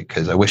 It's like,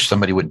 because I wish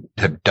somebody would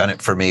have done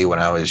it for me when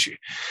I was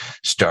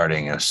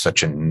starting. It was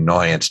such an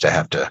annoyance to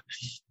have to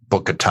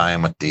book a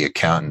time with the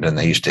accountant, and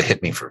they used to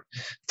hit me for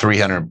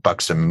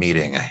 $300 a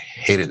meeting. I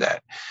hated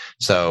that.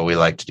 So we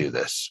like to do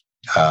this.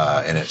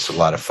 And it's a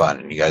lot of fun.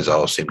 And you guys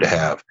all seem to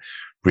have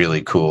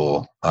really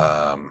cool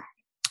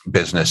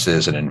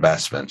businesses and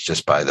investments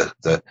just by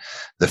the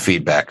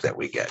feedback that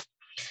we get.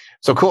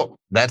 So cool.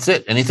 That's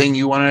it. Anything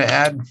you want to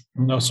add?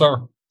 No, sir.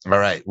 All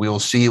right. We will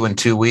see you in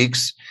 2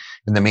 weeks.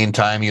 In the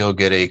meantime, you'll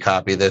get a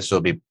copy of this.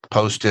 It'll be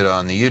posted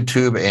on the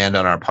YouTube and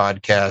on our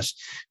podcast.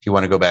 If you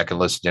want to go back and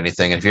listen to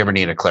anything, and if you ever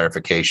need a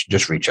clarification,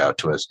 just reach out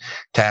to us.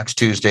 Tax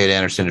Tuesday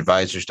at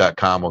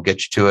AndersonAdvisors.com will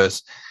get you to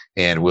us,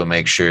 and we'll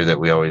make sure that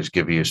we always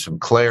give you some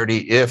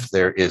clarity if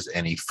there is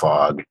any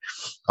fog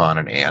on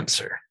an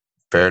answer.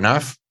 Fair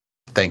enough?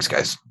 Thanks,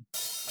 guys.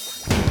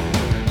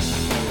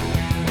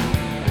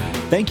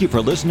 Thank you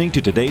for listening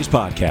to today's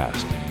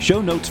podcast.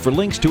 Show notes for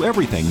links to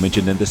everything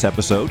mentioned in this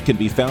episode can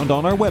be found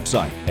on our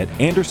website at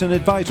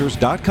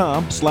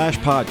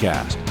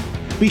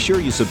AndersonAdvisors.com/podcast. Be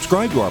sure you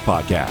subscribe to our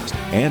podcast.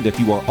 And if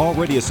you are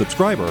already a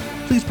subscriber,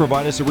 please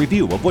provide us a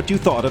review of what you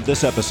thought of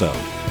this episode.